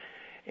End.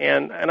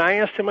 And I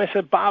asked him, I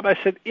said, Bob,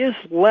 is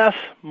less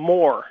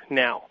more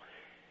now?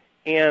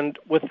 And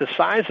with the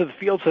size of the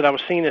fields that I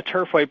was seeing at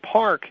Turfway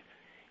Park,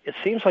 it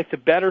seems like the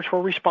bettors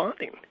were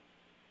responding.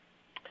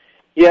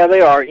 Yeah,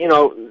 they are.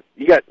 You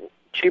got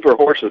cheaper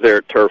horses there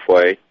at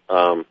Turfway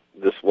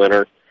this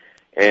winter.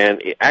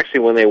 And actually,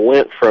 when they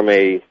went from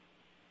a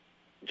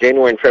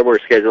January and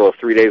February schedule of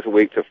 3 days a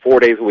week to 4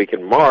 days a week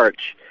in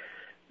March,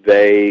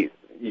 you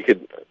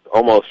could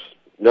almost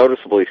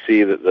noticeably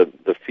see that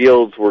the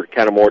fields were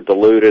kind of more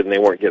diluted, and they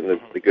weren't getting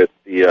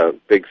the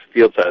big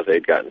field size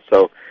they'd gotten.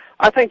 So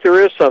I think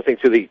there is something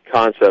to the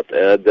concept,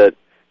 Ed,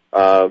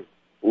 that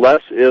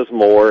less is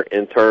more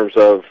in terms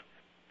of,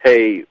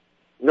 hey,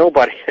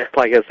 nobody,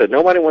 like I said,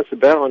 nobody wants to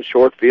bet on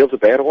short fields of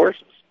bad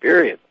horses,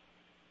 period.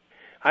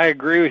 I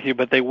agree with you,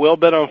 but they will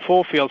bet on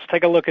full fields.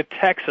 Take a look at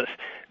Texas.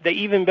 They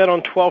even bet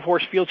on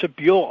 12-horse fields at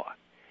Beulah.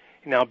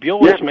 Now,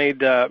 Beulah's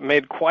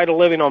made quite a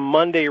living on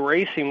Monday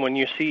racing when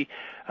you see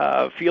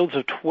fields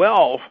of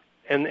 12,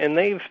 and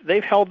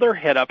they've held their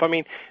head up. I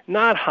mean,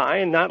 not high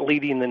and not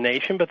leading the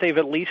nation, but they've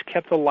at least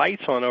kept the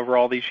lights on over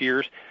all these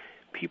years.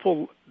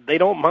 People, they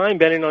don't mind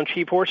betting on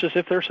cheap horses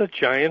if there's a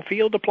giant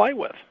field to play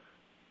with.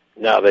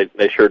 No,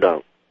 they sure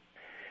don't.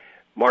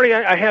 Marty,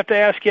 I have to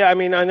ask you, I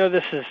mean, I know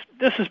this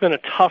has been a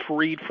tough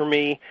read for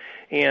me,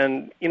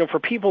 and, for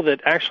people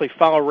that actually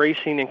follow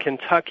racing in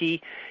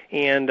Kentucky,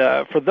 and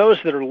for those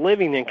that are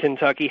living in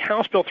Kentucky,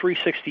 House Bill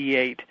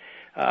 368,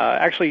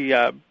 actually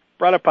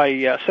brought up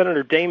by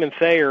Senator Damon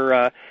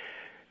Thayer,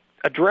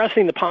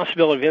 addressing the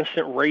possibility of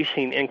instant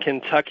racing in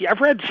Kentucky.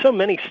 I've read so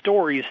many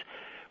stories.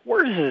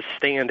 Where does it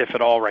stand, if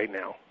at all, right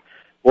now?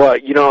 Well,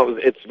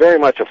 it's very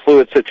much a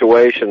fluid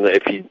situation.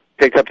 If you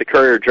picked up the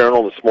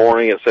Courier-Journal this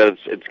morning, it says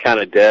it's kind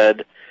of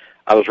dead.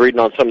 I was reading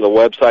on some of the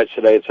websites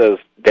today, it says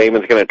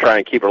Damon's going to try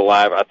and keep it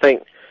alive. I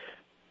think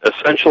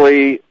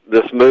essentially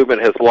this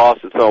movement has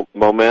lost its own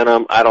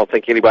momentum. I don't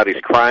think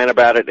anybody's crying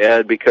about it,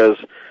 Ed, because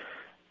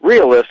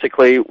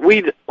realistically,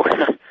 we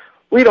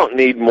don't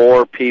need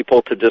more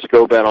people to just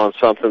go bet on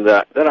something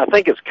that I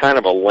think is kind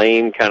of a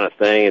lame kind of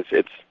thing.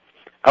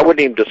 I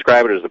wouldn't even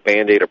describe it as a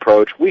Band-Aid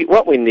approach.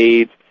 What we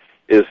need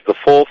is the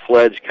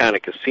full-fledged kind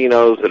of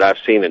casinos that I've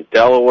seen in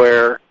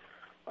Delaware,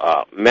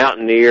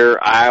 Mountaineer,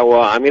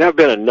 Iowa. I mean, I've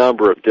been in a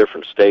number of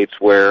different states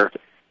where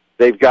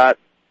they've got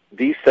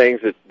these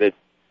things that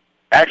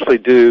actually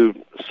do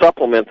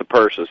supplement the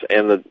purses,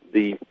 and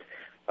the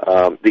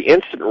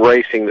instant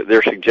racing that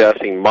they're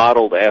suggesting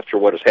modeled after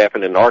what has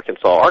happened in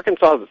Arkansas.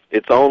 Arkansas is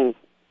its own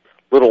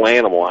little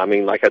animal. I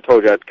mean, like I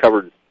told you, I'd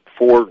covered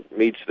 4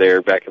 meets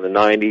there back in the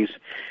 90s.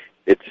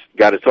 It's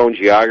got its own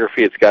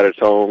geography. It's got its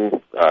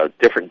own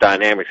different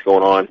dynamics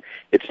going on.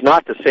 It's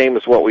not the same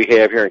as what we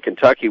have here in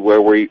Kentucky,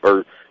 where we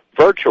are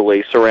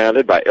virtually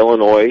surrounded by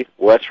Illinois,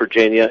 West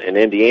Virginia, and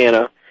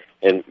Indiana,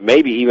 and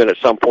maybe even at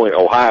some point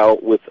Ohio,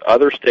 with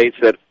other states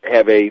that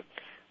have a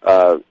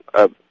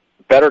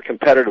better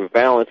competitive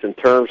balance in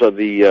terms of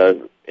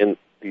the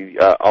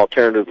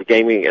alternative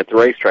gaming at the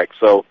racetrack.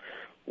 So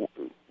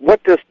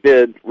what this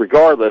did,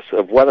 regardless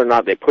of whether or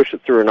not they push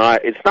it through or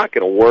not, it's not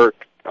going to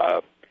work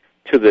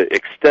to the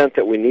extent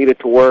that we need it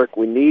to work.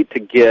 We need to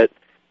get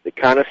the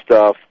kind of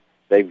stuff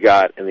they've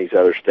got in these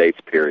other states,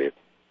 period.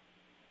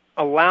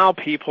 Allow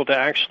people to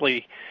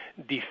actually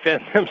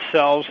defend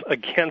themselves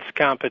against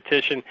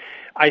competition.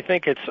 I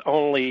think it's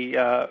only,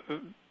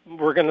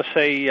 we're going to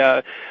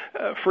say,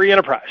 free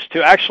enterprise,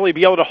 to actually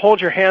be able to hold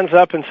your hands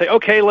up and say,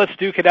 okay, let's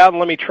duke it out and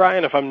let me try,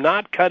 and if I'm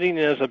not cutting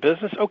it as a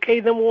business, okay,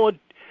 then we'll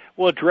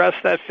address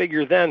that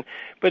figure then.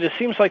 But it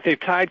seems like they've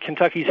tied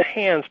Kentucky's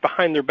hands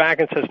behind their back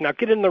and says, now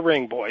get in the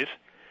ring, boys.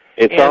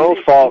 It's our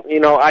own fault. You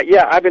know,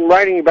 I've been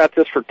writing about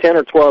this for 10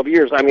 or 12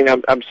 years. I mean,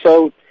 I'm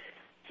so,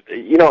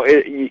 you know,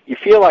 you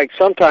feel like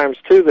sometimes,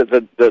 too, that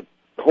the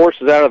horse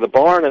is out of the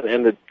barn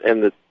and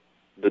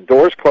the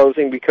door's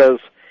closing, because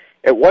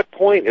at what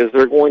point is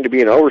there going to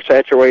be an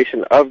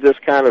oversaturation of this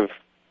kind of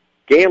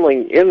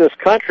gambling in this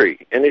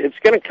country? And it's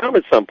going to come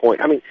at some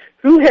point. I mean,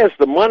 who has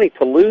the money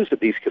to lose at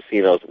these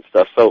casinos and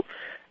stuff? So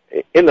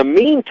in the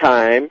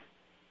meantime,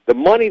 the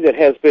money that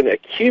has been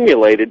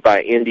accumulated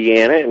by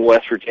Indiana and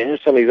West Virginia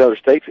and some of these other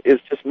states is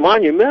just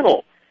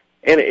monumental.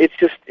 And it's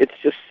just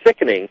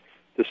sickening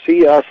to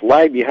see us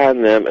lag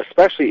behind them,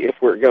 especially if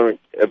we're going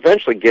to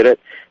eventually get it,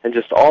 and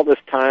just all this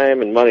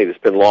time and money that's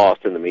been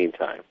lost in the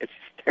meantime. It's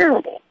just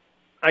terrible.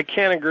 I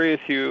can't agree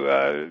with you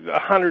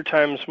 100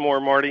 times more,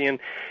 Marty, and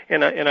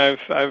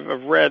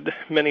I've read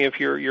many of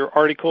your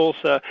articles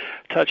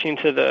touching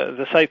to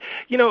the site.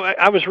 You know,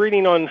 I was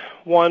reading on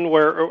one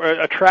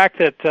where a track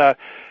that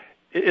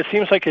it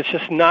seems like it's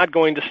just not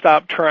going to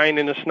stop trying,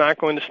 and it's not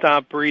going to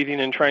stop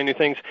breathing and trying new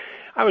things.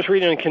 I was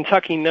reading in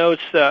Kentucky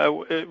Notes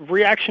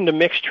reaction to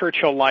mixed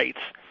Churchill lights.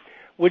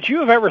 Would you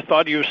have ever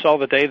thought you saw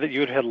the day that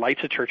you had had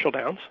lights at Churchill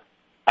Downs?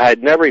 I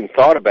had never even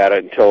thought about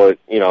it until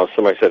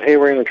somebody said, "Hey,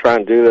 we're going to try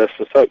and do this."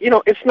 So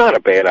it's not a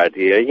bad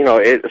idea.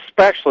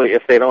 Especially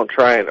if they don't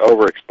try and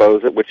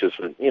overexpose it, which is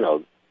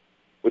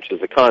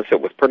the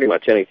concept with pretty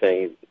much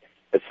anything.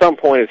 At some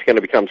point, it's going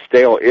to become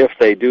stale if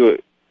they do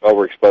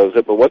overexpose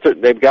it.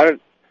 But they've got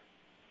it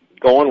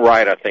going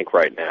right, I think,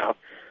 right now.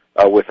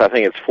 With I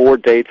think it's 4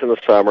 dates in the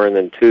summer and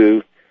then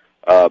 2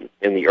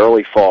 in the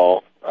early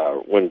fall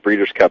when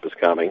Breeders' Cup is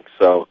coming.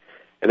 So,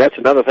 and that's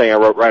another thing I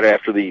wrote right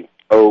after the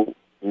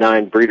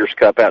 2009 Breeders'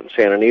 Cup out in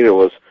Santa Anita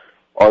was,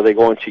 are they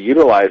going to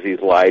utilize these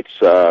lights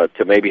to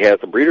maybe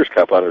have the Breeders'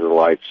 Cup under the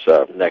lights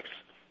next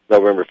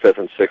November 5th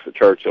and 6th at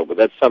Churchill? But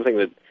that's something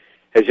that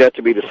has yet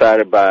to be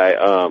decided by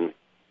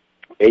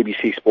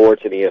ABC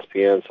Sports and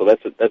ESPN. So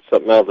that's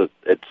something else that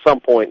at some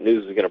point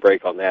news is going to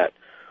break on that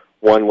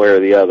one way or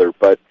the other.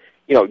 But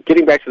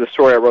getting back to the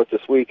story I wrote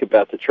this week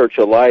about the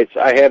Churchill lights,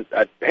 I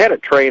had a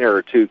trainer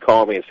or two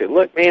call me and say,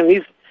 "Look, man,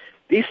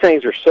 these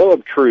things are so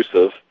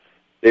obtrusive.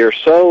 They're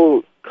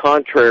so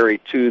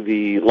contrary to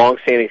the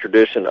long-standing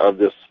tradition of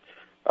this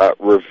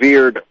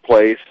revered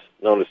place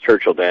known as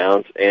Churchill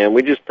Downs, and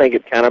we just think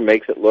it kind of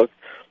makes it look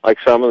like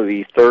some of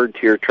the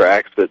third-tier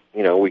tracks that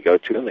we go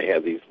to, and they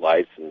have these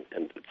lights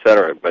and et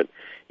cetera." But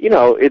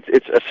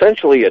it's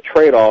essentially a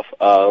trade-off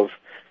of,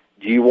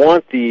 do you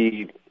want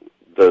the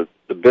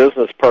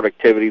business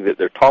productivity that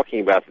they're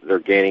talking about that they're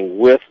gaining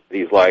with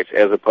these lights,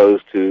 as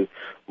opposed to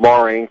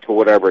marring to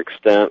whatever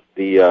extent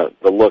the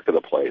look of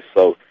the place.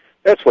 So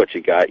that's what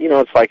you got.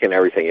 It's like in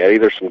everything, Eddie.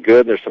 There's some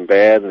good, there's some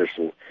bad, and there's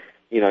some,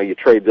 you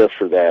trade this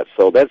for that.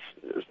 So that's,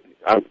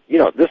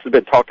 this has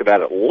been talked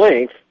about at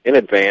length in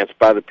advance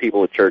by the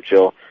people at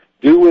Churchill.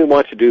 Do we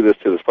want to do this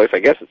to this place? I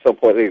guess at some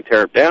point they can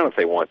tear it down if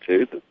they want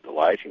to. The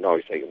lights, you can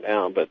always take them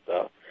down, but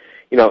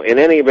in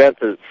any event,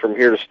 from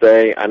here to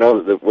stay, I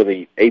know that when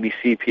the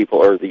ABC people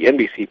or the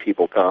NBC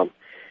people come,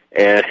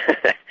 and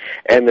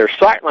and their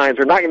sight lines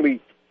are not going to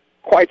be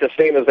quite the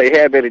same as they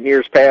have been in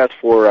years past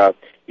for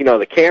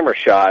the camera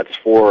shots,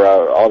 for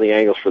all the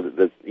angles for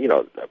the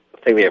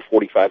think they have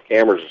 45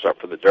 cameras or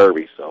something for the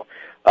Derby. So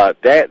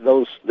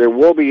there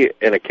will be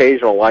an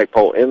occasional light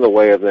pole in the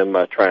way of them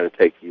trying to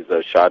take these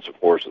shots of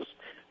horses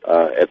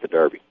at the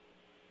Derby.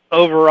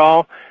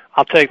 Overall,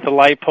 I'll take the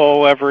light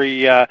pole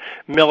every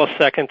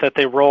millisecond that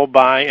they roll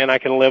by, and I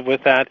can live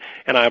with that.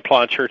 And I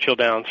applaud Churchill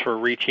Downs for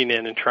reaching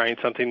in and trying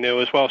something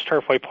new, as well as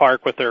Turfway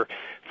Park with their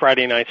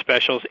Friday night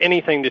specials.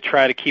 Anything to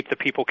try to keep the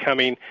people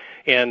coming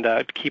and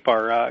keep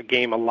our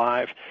game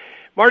alive.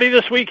 Marty,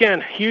 this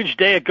weekend, huge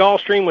day at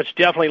Gulfstream, which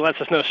definitely lets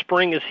us know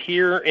spring is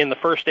here and the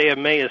first day of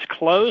May is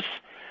close.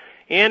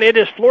 And it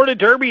is Florida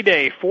Derby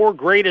Day, 4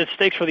 graded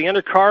stakes for the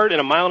undercard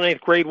and a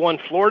 1.5 Grade 1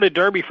 Florida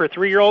Derby for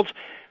 3-year-olds.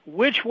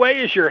 Which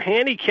way is your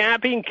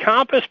handicapping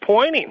compass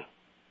pointing?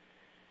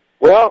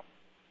 Well,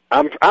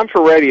 I'm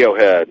for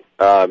Radiohead.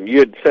 You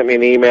had sent me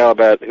an email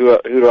about who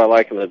do I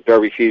like in the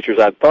Derby futures.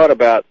 I thought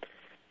about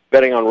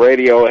betting on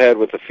Radiohead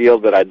with the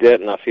field that I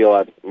didn't. I feel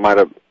I might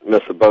have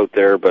missed the boat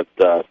there, but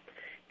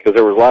because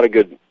there was a lot of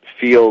good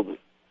field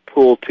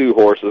Pool 2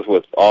 horses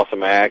with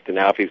Awesome Act and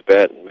Alfie's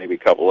Bet and maybe a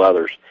couple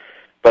others.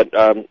 But,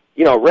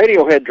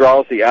 Radiohead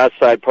draws the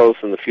outside post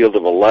in the field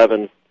of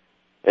 11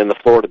 in the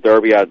Florida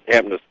Derby. I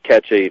happened to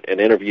catch an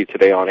interview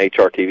today on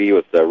HRTV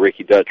with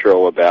Ricky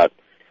Dutrow about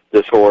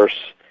this horse,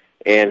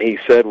 and he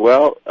said,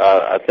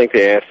 I think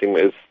they asked him,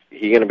 is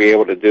he going to be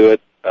able to do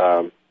it?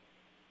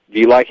 Do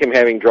you like him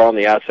having drawn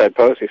the outside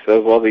post? He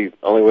says, the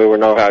only way we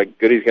know how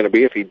good he's going to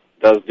be if he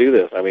does do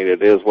this. I mean,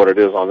 it is what it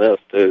is on this,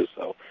 too.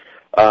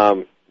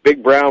 So,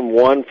 Big Brown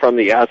won from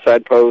the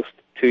outside post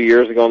 2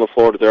 years ago in the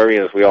Florida Derby,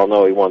 and as we all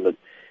know, he won the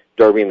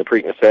Derby and the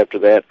Preakness after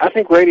that. I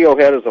think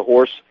Radiohead is a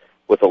horse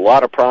with a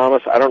lot of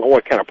promise. I don't know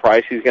what kind of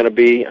price he's going to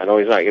be. I know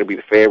he's not going to be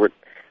the favorite.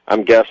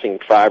 I'm guessing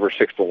 5 or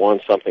 6 to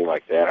 1, something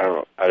like that. I don't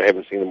know. I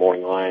haven't seen the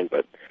morning line,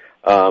 but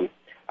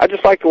I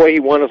just like the way he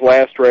won his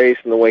last race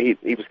and the way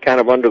he was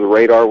kind of under the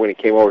radar when he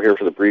came over here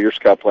for the Breeders'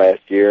 Cup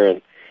last year,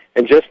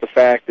 and just the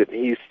fact that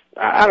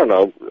I don't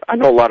know. I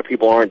know a lot of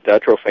people aren't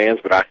Dutrow fans,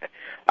 but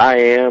I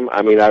am.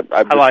 I mean, I've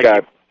just like got.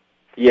 him.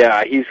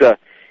 Yeah,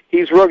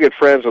 he's real good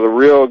friends with a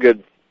real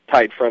good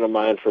tight friend of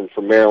mine from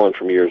Maryland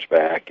from years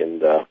back,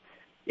 and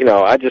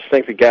I just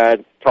think the guy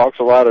talks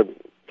a lot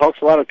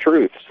of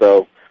truth.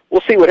 So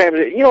we'll see what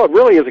happens. It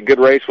really is a good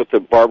race with the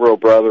Barbaro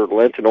brother,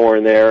 Lentinor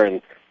in there,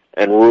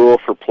 and Rule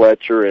for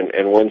Pletcher and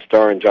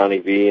Windstar and Johnny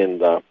V,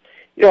 and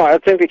I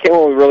think they came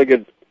up with a really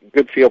good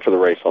feel for the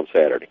race on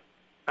Saturday.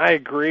 I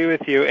agree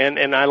with you,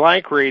 and I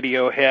like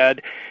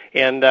Radiohead,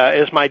 and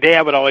as my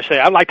dad would always say,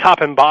 I like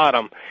top and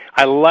bottom.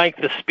 I like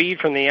the speed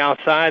from the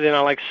outside, and I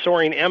like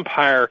Soaring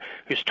Empire,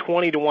 who's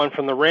 20 to 1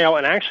 from the rail,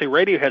 and actually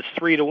Radiohead's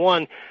 3 to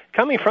 1.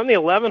 Coming from the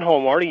 11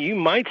 hole, Marty, you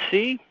might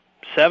see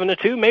 7 to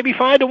 2, maybe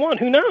 5 to 1.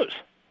 Who knows?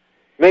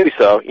 Maybe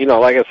so.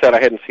 Like I said,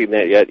 I hadn't seen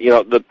that yet.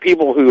 The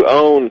people who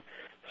own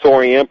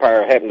Soaring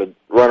Empire happen to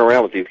run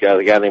around with these guys.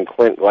 A guy named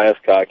Clint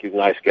Glasscock, he's a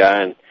nice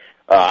guy, and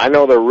I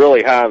know they're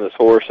really high on this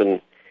horse,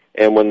 and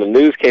when the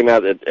news came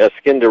out that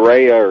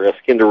Eskindaria,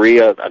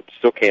 I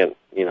still can't,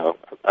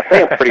 I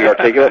think I'm pretty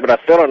articulate, but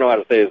I still don't know how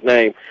to say his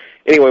name.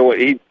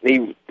 Anyway,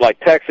 he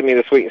texted me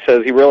this week and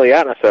says, he really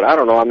out? And I said, I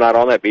don't know, I'm not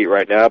on that beat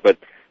right now, but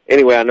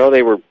anyway, I know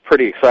they were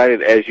pretty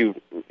excited, as you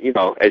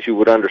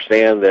would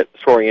understand, that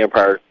Soaring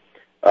Empire,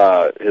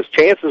 his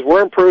chances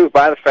were improved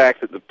by the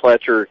fact that the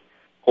Pletcher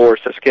horse,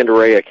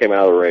 Eskindaria, came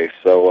out of the race.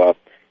 So,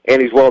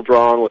 and he's well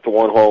drawn with the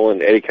 1 hole,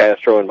 and Eddie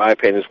Castro, in my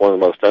opinion, is one of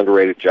the most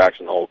underrated jocks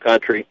in the whole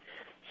country.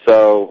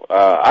 So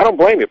I don't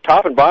blame you.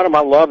 Top and bottom,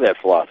 I love that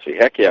philosophy.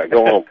 Heck yeah,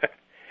 go home.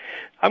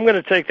 I'm going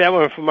to take that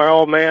one from my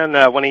old man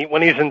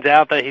when he's in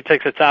doubt that he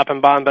takes a top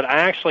and bottom, but I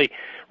actually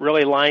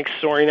really like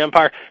Soaring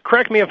Empire.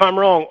 Correct me if I'm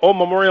wrong. Old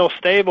Memorial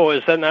Stable,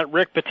 is that not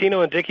Rick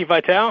Pitino and Dickie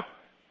Vitale?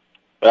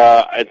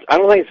 I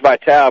don't think it's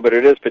Vitale, but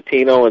it is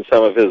Pitino and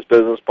some of his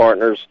business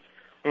partners.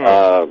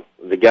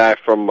 The guy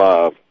from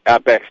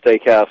Outback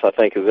Steakhouse, I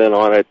think, is in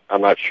on it.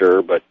 I'm not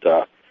sure, but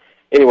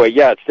anyway,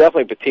 yeah, it's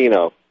definitely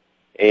Pitino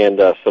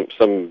and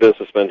some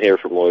businessmen here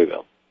from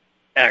Louisville.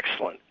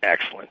 Excellent.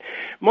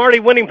 Marty,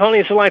 Winning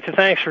Ponies would like to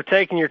thanks for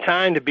taking your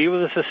time to be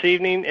with us this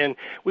evening, and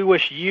we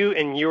wish you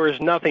and yours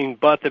nothing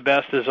but the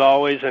best as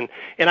always, and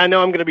I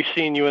know I'm going to be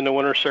seeing you in the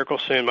winner's circle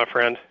soon, my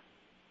friend.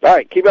 All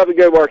right, keep up the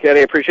good work,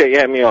 Eddie. I appreciate you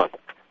having me on.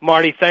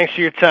 Marty, thanks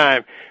for your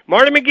time.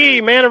 Marty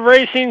McGee, man of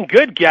racing,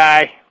 good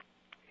guy,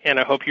 and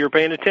I hope you're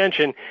paying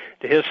attention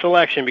to his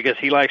selection because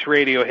he likes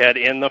Radiohead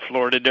in the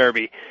Florida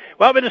Derby.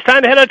 Well, but it's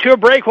time to head out to a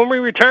break. When we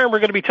return, we're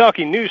going to be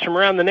talking news from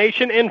around the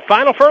nation and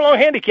Final Furlong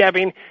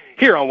handicapping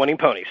here on Winning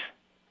Ponies.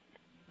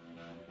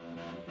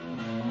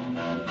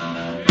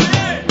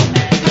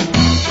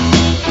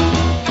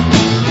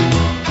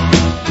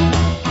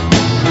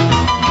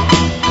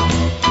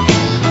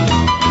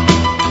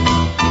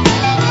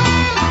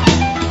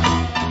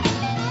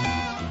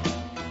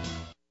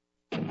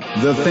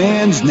 The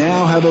fans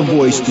now have a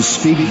voice to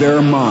speak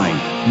their mind.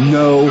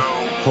 No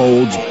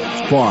holds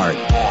barred.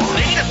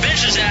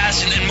 bench his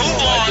ass, and then move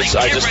on.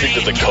 I just think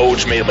that the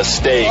coach made a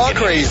mistake. All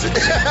crazy.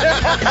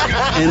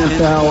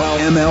 NFL,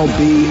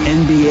 MLB,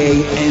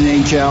 NBA,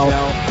 NHL.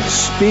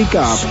 Speak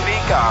up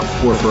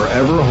or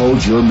forever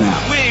hold your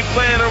mouth. We ain't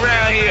playing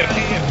around here.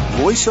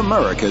 Voice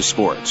America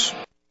Sports.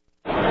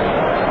 And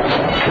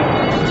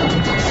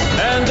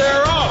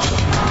they're off.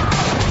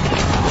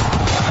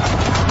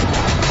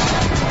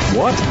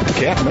 What?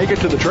 Can't make it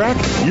to the track?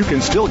 You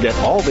can still get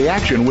all the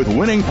action with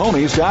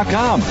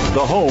winningponies.com,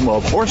 the home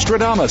of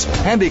Horstradamus,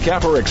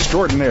 handicapper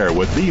extraordinaire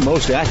with the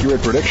most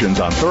accurate predictions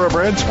on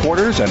thoroughbreds,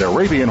 quarters, and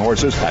Arabian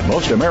horses at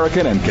most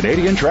American and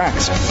Canadian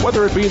tracks.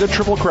 Whether it be the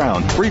Triple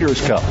Crown,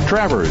 Breeders' Cup,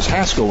 Travers,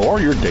 Haskell, or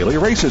your daily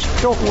races,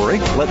 don't worry.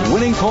 Let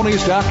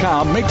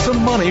winningponies.com make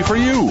some money for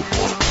you.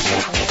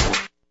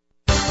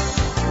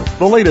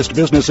 The latest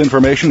business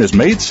information is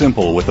made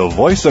simple with the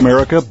Voice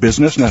America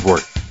Business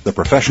Network. The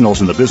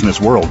professionals in the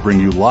business world bring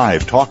you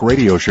live talk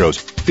radio shows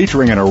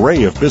featuring an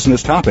array of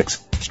business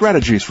topics,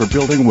 strategies for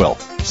building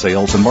wealth,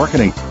 sales and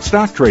marketing,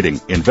 stock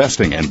trading,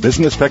 investing, and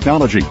business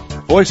technology.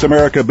 Voice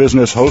America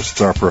Business hosts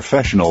are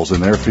professionals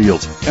in their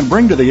fields and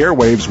bring to the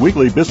airwaves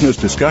weekly business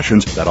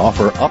discussions that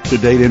offer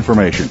up-to-date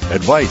information,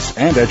 advice,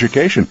 and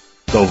education.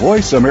 The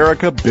Voice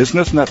America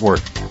Business Network,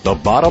 the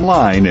bottom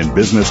line in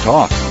business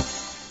talk.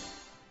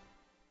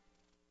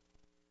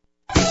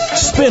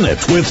 Spin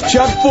It with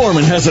Chuck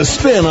Foreman has a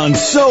spin on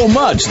so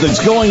much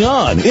that's going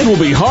on. It will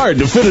be hard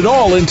to fit it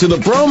all into the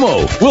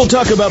promo. We'll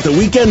talk about the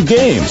weekend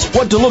games,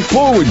 what to look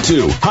forward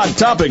to, hot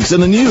topics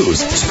in the news.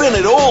 Spin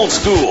It old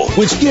school,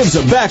 which gives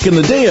a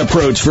back-in-the-day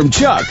approach from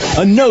Chuck.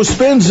 A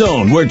no-spin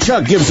zone where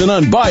Chuck gives an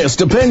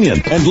unbiased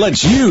opinion and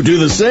lets you do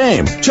the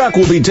same. Chuck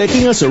will be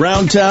taking us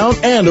around town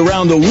and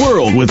around the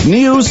world with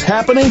news,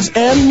 happenings,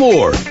 and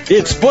more.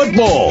 It's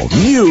football,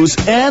 news,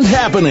 and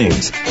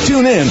happenings.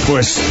 Tune in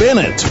for Spin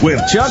It with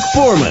Chuck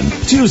Foreman,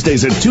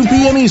 Tuesdays at 2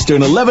 p.m.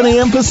 Eastern, 11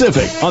 a.m.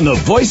 Pacific, on the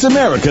Voice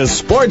America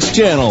Sports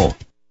Channel.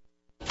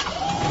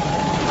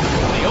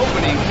 The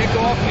opening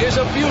kickoff is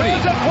a beauty.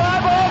 There's a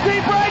fly ball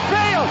deep right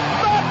field.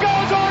 Back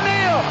goes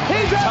O'Neal.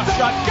 He's at the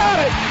shot.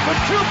 Got it with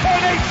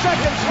 2.8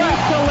 seconds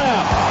left to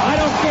left. I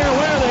don't care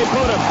where they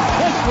put him.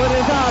 This one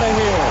is out of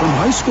here. From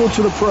high school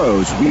to the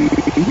pros, we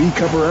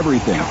cover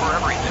everything.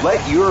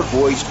 Let your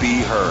voice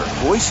be heard.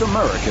 Voice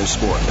America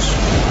Sports.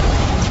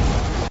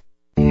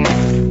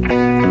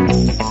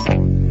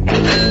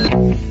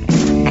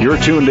 You're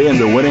tuned in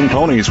to Winning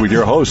Ponies with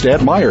your host,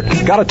 Ed Meyer.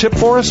 Got a tip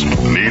for us?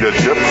 Need a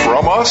tip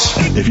from us?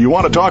 If you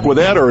want to talk with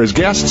Ed or his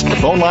guests,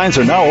 phone lines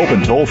are now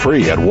open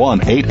toll-free at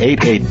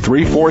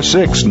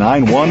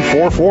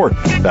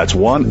 1-888-346-9144. That's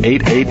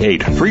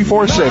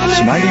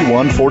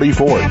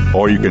 1-888-346-9144.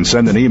 Or you can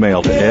send an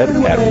email to ed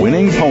at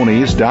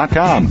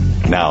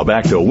winningponies.com. Now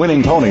back to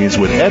Winning Ponies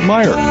with Ed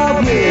Meyer.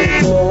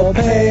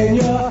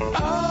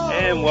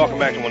 And welcome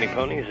back to Winning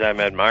Ponies. I'm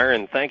Ed Meyer,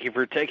 and thank you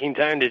for taking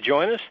time to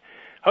join us.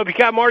 Hope you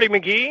caught Marty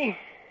McGee,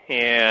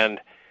 and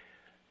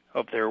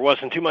hope there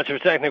wasn't too much of a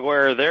technical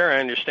error there. I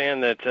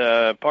understand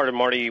that part of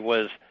Marty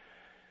was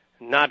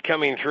not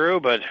coming through,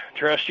 but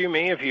trust you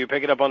me, if you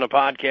pick it up on the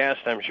podcast,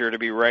 I'm sure to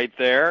be right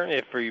there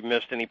if you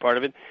missed any part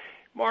of it.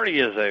 Marty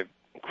is an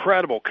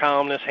incredible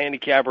columnist,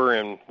 handicapper,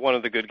 and one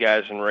of the good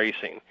guys in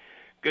racing.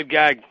 Good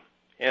guy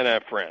and a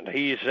friend.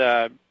 He's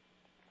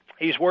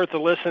worth the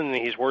listen, and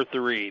he's worth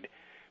the read.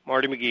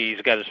 Marty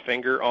McGee's got his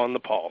finger on the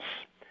pulse.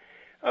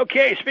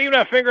 Okay, speaking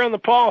of finger on the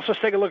pulse, let's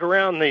take a look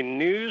around the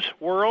news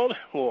world.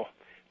 We'll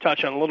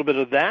touch on a little bit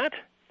of that.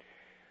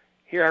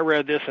 Here I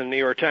read this in the New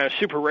York Times.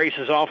 Super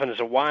races often is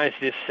a wise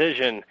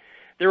decision.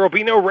 There will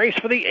be no race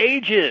for the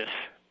ages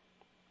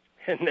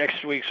in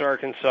next week's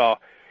Arkansas.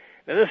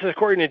 Now, this is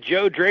according to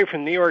Joe Dre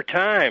from New York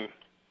Times.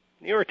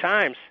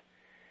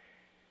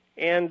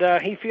 And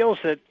he feels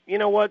that, you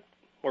know what,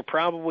 we're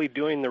probably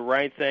doing the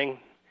right thing.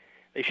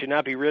 They should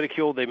not be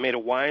ridiculed. They made a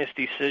wise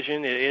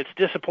decision. It's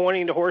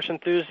disappointing to horse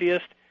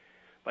enthusiasts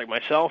like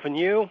myself and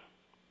you.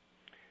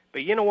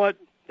 But you know what?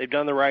 They've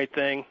done the right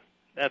thing.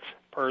 That's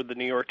per the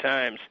New York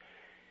Times.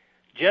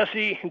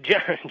 Jenny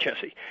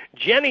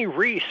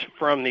Reese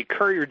from the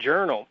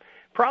Courier-Journal,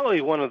 probably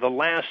one of the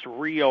last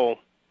real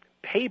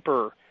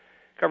paper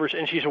covers,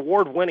 and she's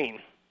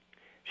award-winning.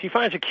 She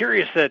finds it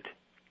curious that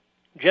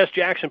Jess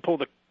Jackson pulled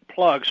the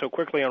plug so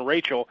quickly on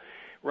Rachel,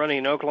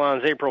 running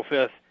Oaklawn's April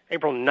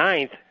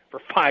 9th,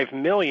 for $5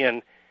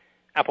 million.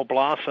 Apple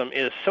Blossom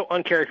is so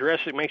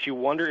uncharacteristic, it makes you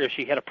wonder if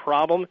she had a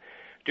problem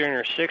during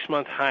her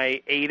 6-month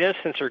hiatus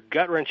since her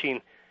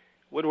gut-wrenching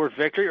Woodward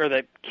victory, or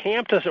that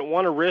Camp doesn't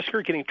want to risk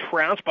her getting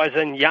trounced by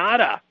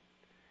Zenyatta.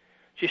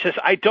 She says,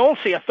 I don't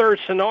see a third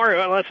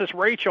scenario unless this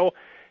Rachel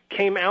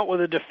came out with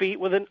a defeat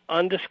with an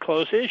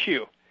undisclosed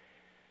issue.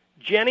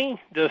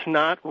 Jenny does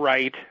not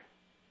write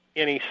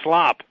any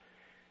slop.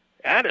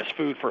 That is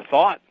food for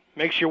thought.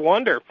 Makes you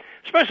wonder.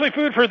 Especially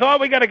food for thought,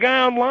 we got a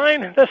guy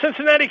online, the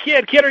Cincinnati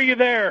Kid. Kid, are you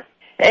there?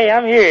 Hey,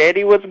 I'm here,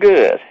 Eddie. What's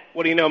good?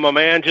 What do you know, my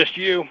man? Just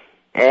you?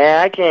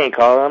 Yeah, I can't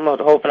call. I'm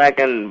hoping I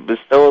can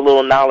bestow a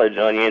little knowledge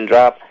on you and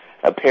drop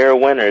a pair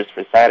of winners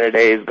for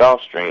Saturday's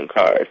Gulfstream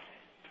card.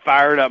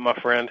 Fire it up, my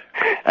friend.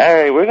 All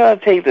right, we're going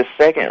to take the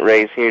second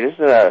race here. This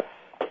is a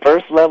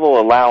first-level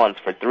allowance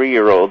for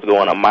 3-year-olds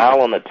going a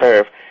mile on the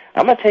turf.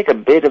 I'm going to take a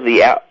bit of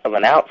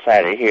an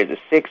outsider here, the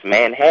 6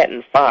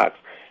 Manhattan Fox.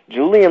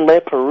 Julian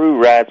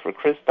Leperoux rides for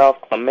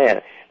Christophe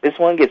Clement. This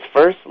one gets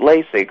first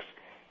Lasix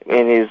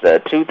in his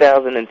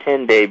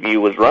 2010 debut,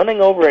 was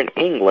running over in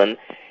England.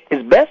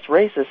 His best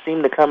races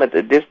seem to come at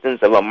the distance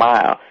of a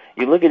mile.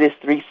 You look at his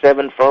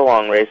 3-7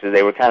 furlong races,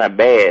 they were kind of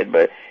bad,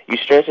 but you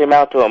stretch him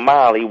out to a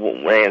mile, he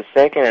ran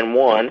second and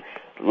won.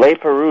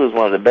 Leperoux is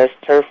one of the best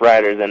turf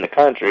riders in the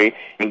country,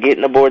 and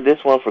getting aboard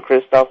this one for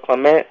Christophe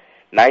Clement,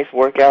 nice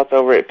workouts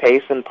over at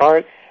Payson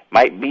Park,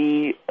 might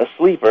be a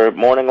sleeper.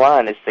 Morning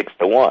line is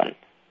 6-1.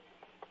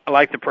 I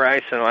like the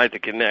price and I like the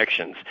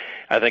connections.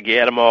 I think you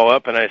add them all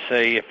up, and I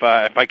say if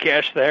I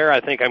cash there,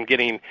 I think I'm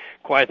getting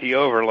quite the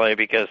overlay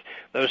because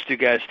those two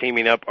guys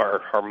teaming up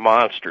are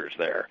monsters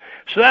there.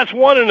 So that's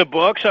one in the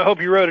books. I hope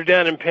you wrote it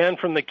down in pen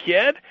from the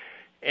kid.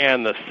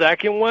 And the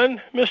second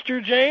one,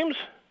 Mr. James?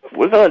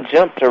 We're going to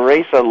jump to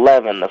race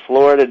 11, the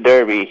Florida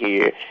Derby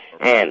here.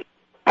 And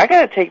I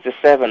got to take the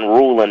 7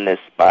 Rule in this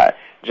spot.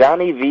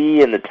 Johnny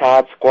V and the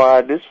Todd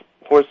Squad, this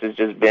horse has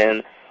just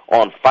been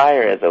on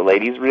fire as of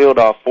late. He's reeled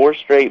off 4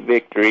 straight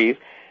victories,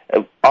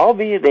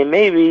 albeit they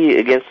may be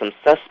against some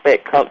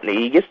suspect company.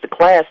 He gets the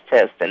class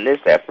test in this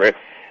effort.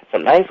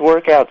 Some nice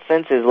workouts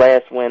since his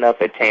last win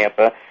up at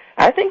Tampa.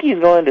 I think he's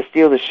going to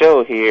steal the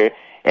show here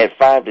at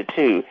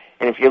 5-2.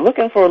 And if you're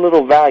looking for a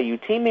little value,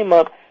 team him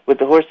up with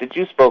the horse that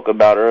you spoke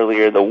about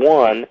earlier, the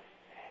one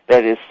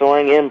that is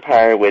Soaring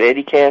Empire with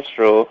Eddie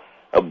Castro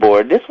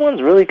aboard. This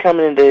one's really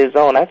coming into his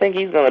own. I think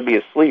he's going to be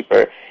a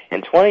sleeper,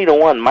 and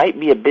 20-1 might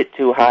be a bit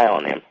too high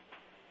on him.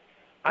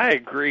 I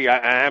agree. I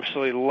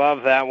absolutely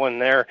love that one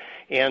there.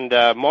 And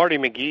Marty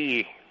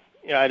McGee,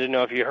 I didn't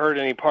know if you heard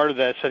any part of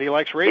that, said he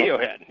likes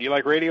Radiohead. Do you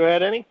like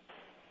Radiohead any?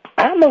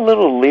 I'm a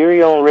little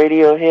leery on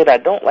Radiohead. I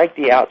don't like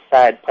the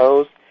outside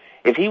post.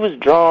 If he was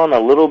drawn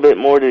a little bit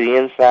more to the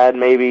inside,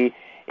 maybe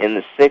in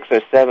the 6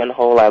 or 7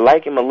 hole, I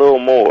like him a little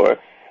more.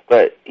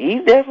 But he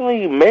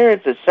definitely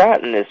merits a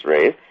shot in this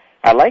race.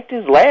 I liked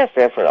his last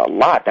effort a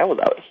lot. That was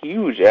a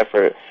huge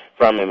effort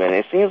from him, and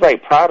it seems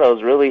like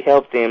Prado's really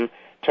helped him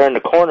turn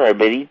the corner a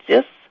bit. He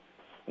just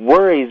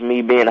worries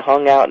me being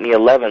hung out in the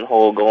 11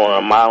 hole going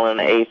a mile and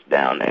an eighth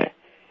down there.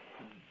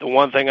 The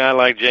one thing I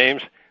like,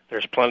 James,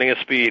 there's plenty of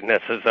speed, and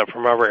that says that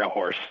from a rail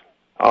horse.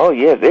 Oh,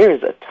 yeah, there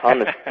is a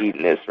ton of speed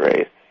in this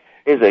race.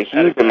 There's a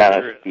huge amount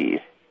of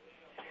speed.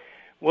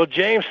 Well,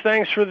 James,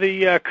 thanks for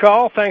the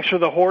call. Thanks for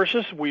the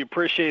horses. We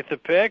appreciate the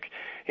pick.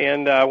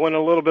 And went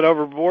a little bit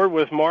overboard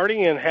with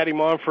Marty and had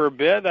him on for a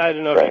bit. I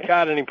don't know if you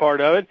caught any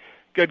part of it.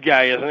 Good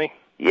guy, isn't he?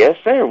 Yes,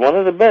 sir. One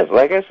of the best.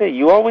 Like I said,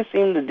 you always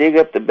seem to dig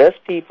up the best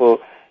people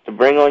to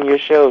bring on your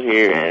show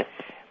here, and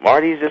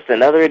Marty's just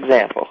another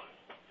example.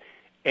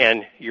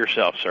 And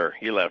yourself, sir.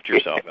 You left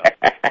yourself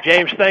out.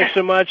 James, thanks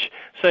so much.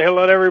 Say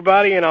hello to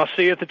everybody, and I'll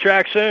see you at the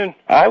track soon.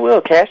 I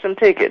will. Cash some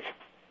tickets.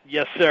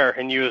 Yes, sir,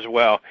 and you as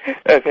well.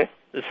 Okay.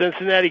 The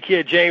Cincinnati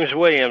Kid, James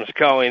Williams,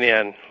 calling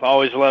in.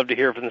 Always love to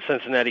hear from the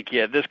Cincinnati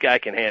Kid. This guy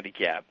can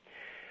handicap.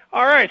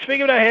 All right,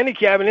 speaking about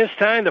handicapping, it's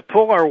time to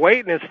pull our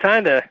weight, and it's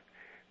time to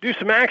do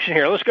some action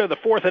here. Let's go to the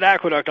 4th at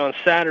Aqueduct on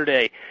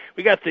Saturday.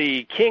 We got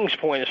the King's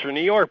Pointers for New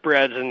York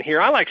breds in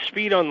here. I like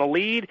speed on the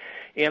lead,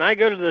 and I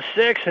go to the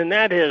 6th, and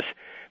that is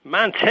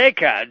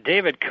Manteca,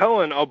 David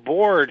Cohen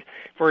aboard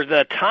for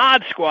the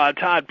Todd Squad,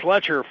 Todd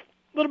Pletcher. A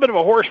little bit of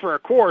a horse for a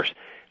course.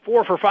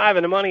 4 for 5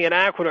 in the money at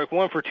Aqueduct,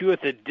 1 for 2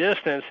 at the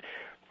distance.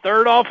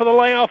 Third off of the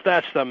layoff,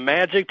 that's the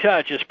magic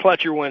touch, as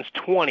Pletcher wins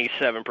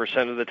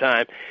 27% of the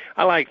time.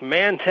 I like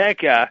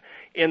Manteca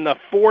in the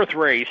 4th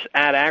race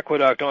at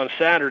Aqueduct on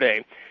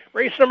Saturday.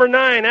 Race number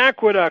 9,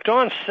 Aqueduct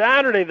on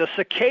Saturday, the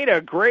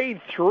Cicada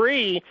Grade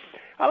 3.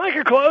 I like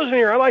her closing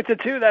here. I like the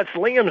 2. That's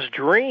Liam's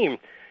Dream.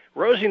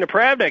 Rosie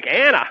Napravnik,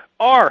 Anna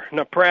R.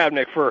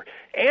 Napravnik for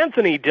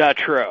Anthony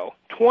Dutrow.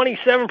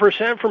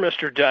 27% for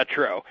Mr.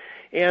 Dutrow.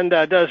 And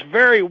does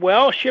very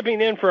well,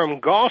 shipping in from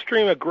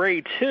Gulfstream, a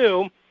Grade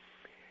 2.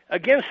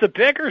 Against the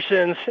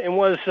Bickersons, and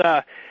was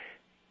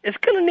it's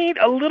going to need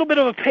a little bit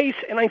of a pace,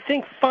 and I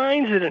think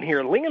finds it in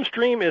here. Liam's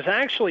Dream is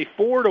actually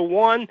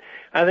 4-1.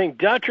 I think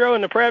Dutrow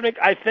and Napravnik,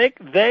 I think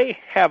they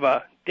have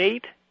a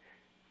date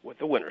with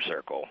the winner's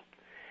circle.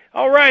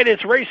 All right,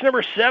 it's race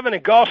number 7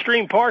 at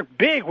Gulfstream Park.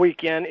 Big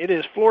weekend. It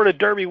is Florida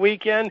Derby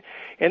weekend,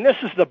 and this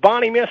is the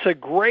Bonnie Missa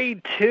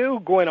Grade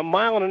 2, going a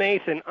mile and an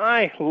eighth, and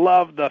I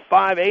love the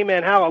 5.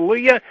 Amen,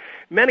 hallelujah.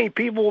 Many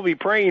people will be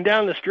praying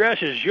down the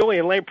stretch as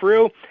Julian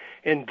Leperoux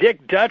and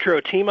Dick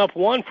Dutrow team up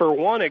 1 for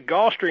 1 at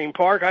Gulfstream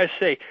Park. I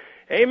say,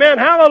 amen,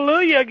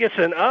 hallelujah, gets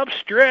an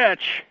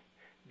upstretch,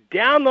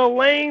 down the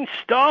lane,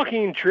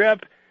 stalking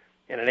trip,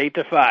 and an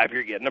 8-5,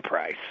 you're getting a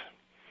price.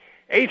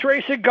 8th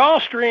race at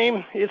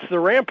Gulfstream, it's the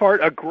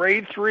Rampart, a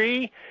Grade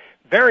 3.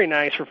 Very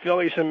nice for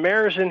fillies and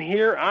mares in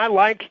here. I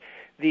like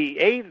the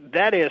 8th,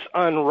 that is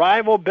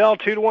Unrivaled Bell,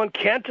 2-1.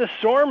 Kent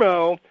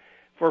Sormo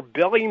for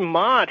Billy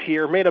Mott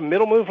here. Made a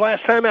middle move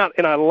last time out,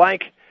 and I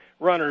like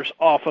runners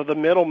off of the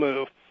middle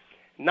move.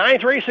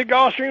 Ninth race at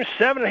Gulfstream,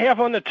 7.5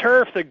 on the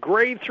turf, the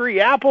Grade 3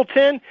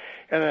 Appleton,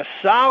 and a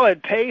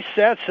solid pace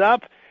sets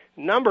up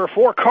number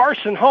 4,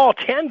 Carson Hall,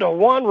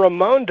 10-1,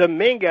 Ramon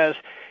Dominguez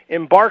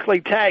in Barclay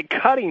Tag,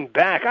 cutting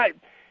back.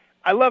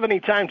 I love any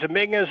time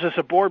Dominguez is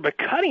aboard, but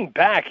cutting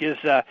back is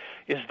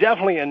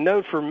definitely a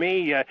note for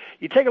me.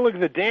 You take a look at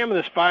the dam of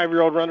this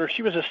 5-year-old runner.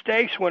 She was a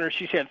stakes winner.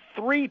 She's had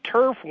 3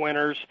 turf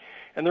winners,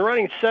 and they're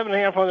running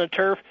 7.5 on the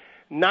turf.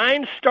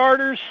 9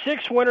 starters,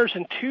 6 winners,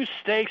 and 2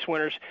 stakes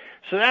winners.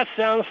 So that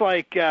sounds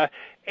like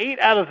 8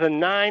 out of the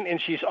 9,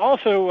 and she's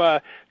also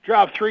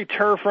dropped 3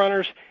 turf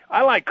runners.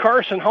 I like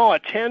Carson Hall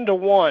at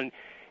 10-1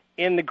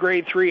 in the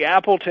Grade 3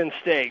 Appleton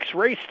Stakes.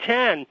 Race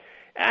 10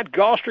 at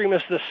Gulfstream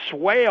is the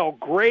Swale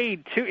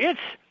Grade 2.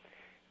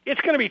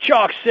 It's going to be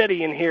chalk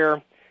city in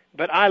here,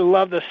 but I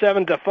love the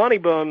 7 to Funny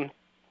Bone.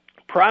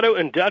 Prado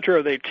and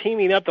Dutrow, they're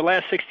teaming up the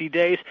last 60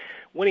 days,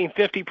 winning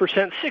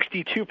 50%,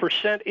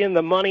 62% in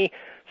the money.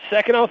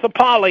 Second off the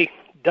poly,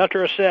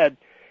 Dutrow said,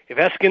 if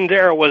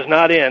Escondero was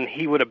not in,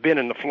 he would have been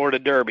in the Florida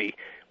Derby.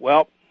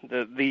 Well,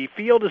 the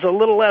field is a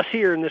little less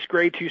here in this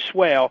Grade 2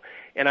 Swale,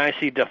 and I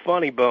see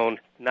DeFunny Bone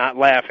not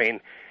laughing,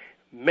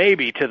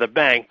 maybe to the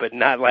bank, but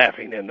not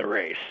laughing in the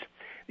race.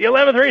 The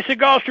 11th race at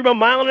Gulfstream, 1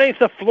 mile and 1/8,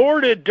 the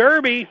Florida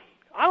Derby.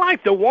 I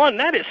like the one.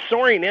 That is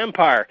Soaring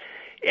Empire.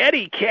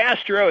 Eddie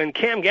Castro and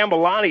Cam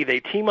Gambolati,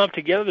 they team up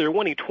together. They're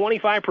winning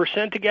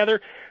 25%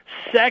 together.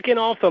 Second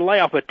off the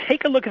layoff. But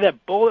take a look at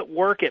that bullet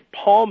work at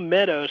Palm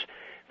Meadows.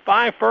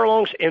 5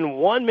 furlongs in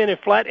 1 minute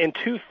flat and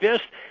 2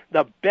 fifths.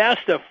 The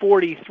best of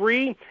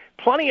 43.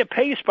 Plenty of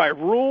pace by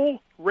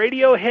Rule,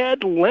 Radiohead,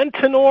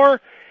 Lentinor.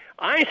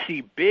 I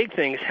see big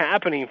things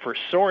happening for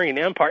Soaring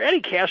Empire.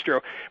 Eddie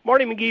Castro,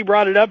 Marty McGee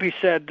brought it up. He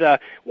said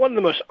one of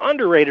the most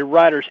underrated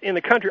riders in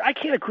the country. I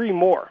can't agree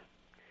more.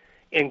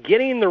 And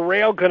getting the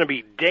rail going to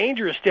be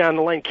dangerous down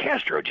the lane.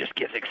 Castro just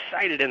gets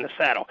excited in the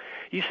saddle.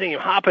 You see him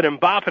hopping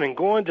and bopping and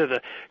going to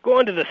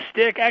the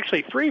stick.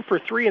 Actually, 3 for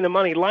 3 in the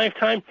money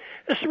lifetime.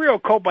 This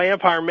 3-year-old colt by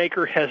Empire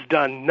Maker has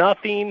done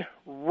nothing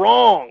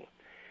wrong.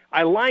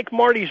 I like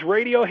Marty's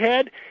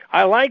Radiohead.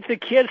 I like the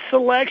kid's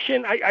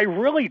selection. I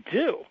really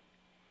do.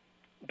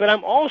 But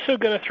I'm also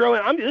going to throw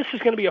in, this is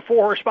going to be a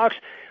 4-horse box.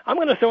 I'm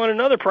going to throw in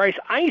another price,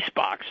 Ice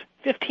Box,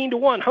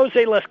 15-1,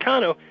 Jose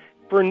Lescano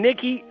for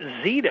Nicky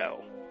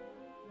Zito.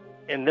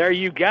 And there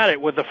you got it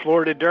with the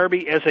Florida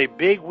Derby as a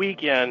big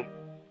weekend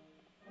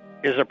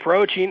is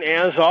approaching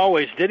as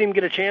always. Didn't even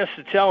get a chance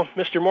to tell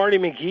Mr. Marty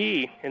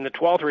McGee in the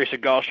 12th race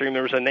at Gulfstream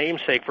there was a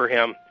namesake for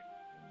him,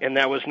 and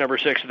that was number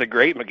 6 of the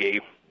Great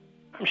McGee.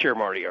 I'm sure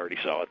Marty already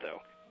saw it,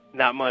 though.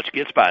 Not much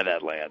gets by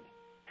that lad.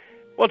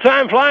 Well,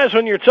 time flies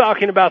when you're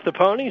talking about the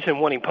ponies,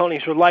 and Winning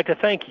Ponies would like to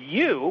thank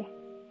you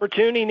for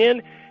tuning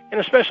in,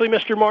 and especially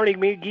Mr. Marty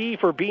McGee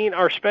for being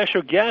our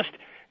special guest,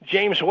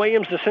 James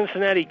Williams, the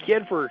Cincinnati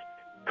Kid, for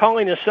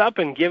calling us up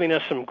and giving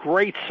us some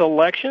great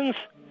selections,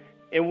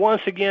 and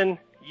once again,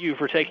 you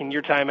for taking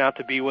your time out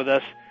to be with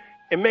us.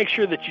 And make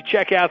sure that you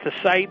check out the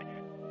site,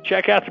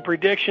 check out the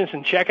predictions,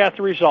 and check out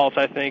the results.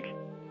 I think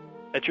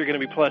that you're going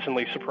to be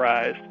pleasantly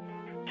surprised.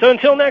 So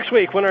until next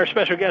week, when our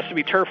special guest will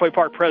be Turfway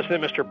Park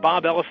President, Mr.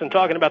 Bob Ellison,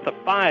 talking about the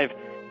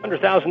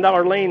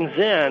 $500,000 Lane's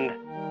End.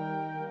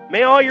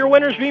 May all your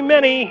winners be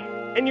many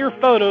and your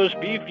photos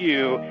be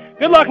few.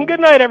 Good luck and good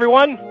night,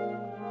 everyone.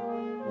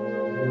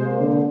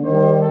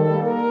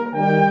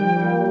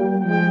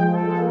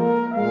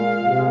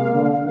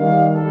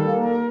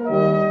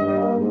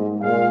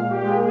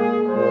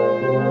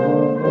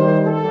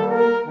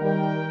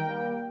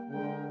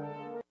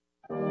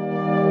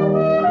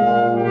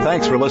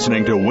 Thanks for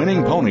listening to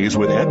Winning Ponies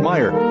with Ed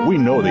Meyer. We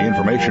know the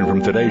information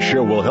from today's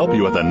show will help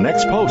you at the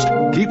next post.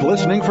 Keep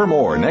listening for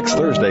more next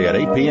Thursday at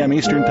 8 p.m.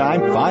 Eastern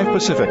Time, 5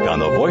 Pacific on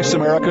the Voice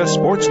America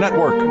Sports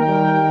Network.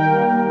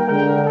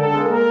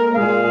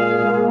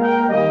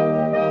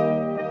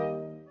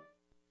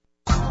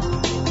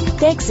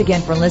 Thanks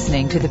again for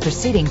listening to the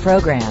preceding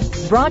program,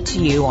 brought to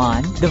you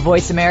on the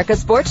Voice America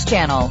Sports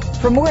Channel.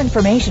 For more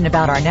information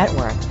about our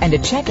network and to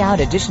check out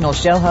additional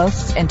show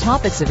hosts and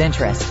topics of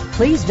interest,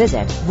 please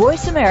visit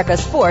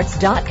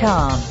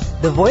voiceamericasports.com.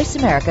 The Voice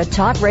America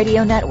Talk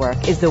Radio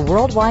Network is the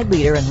worldwide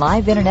leader in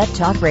live Internet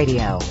talk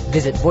radio.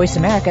 Visit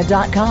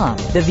voiceamerica.com.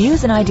 The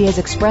views and ideas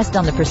expressed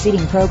on the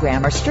preceding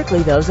program are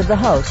strictly those of the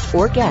host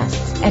or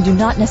guests and do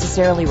not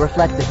necessarily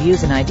reflect the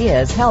views and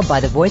ideas held by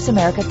the Voice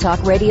America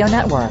Talk Radio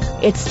Network,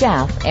 its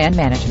staff, and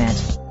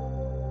management.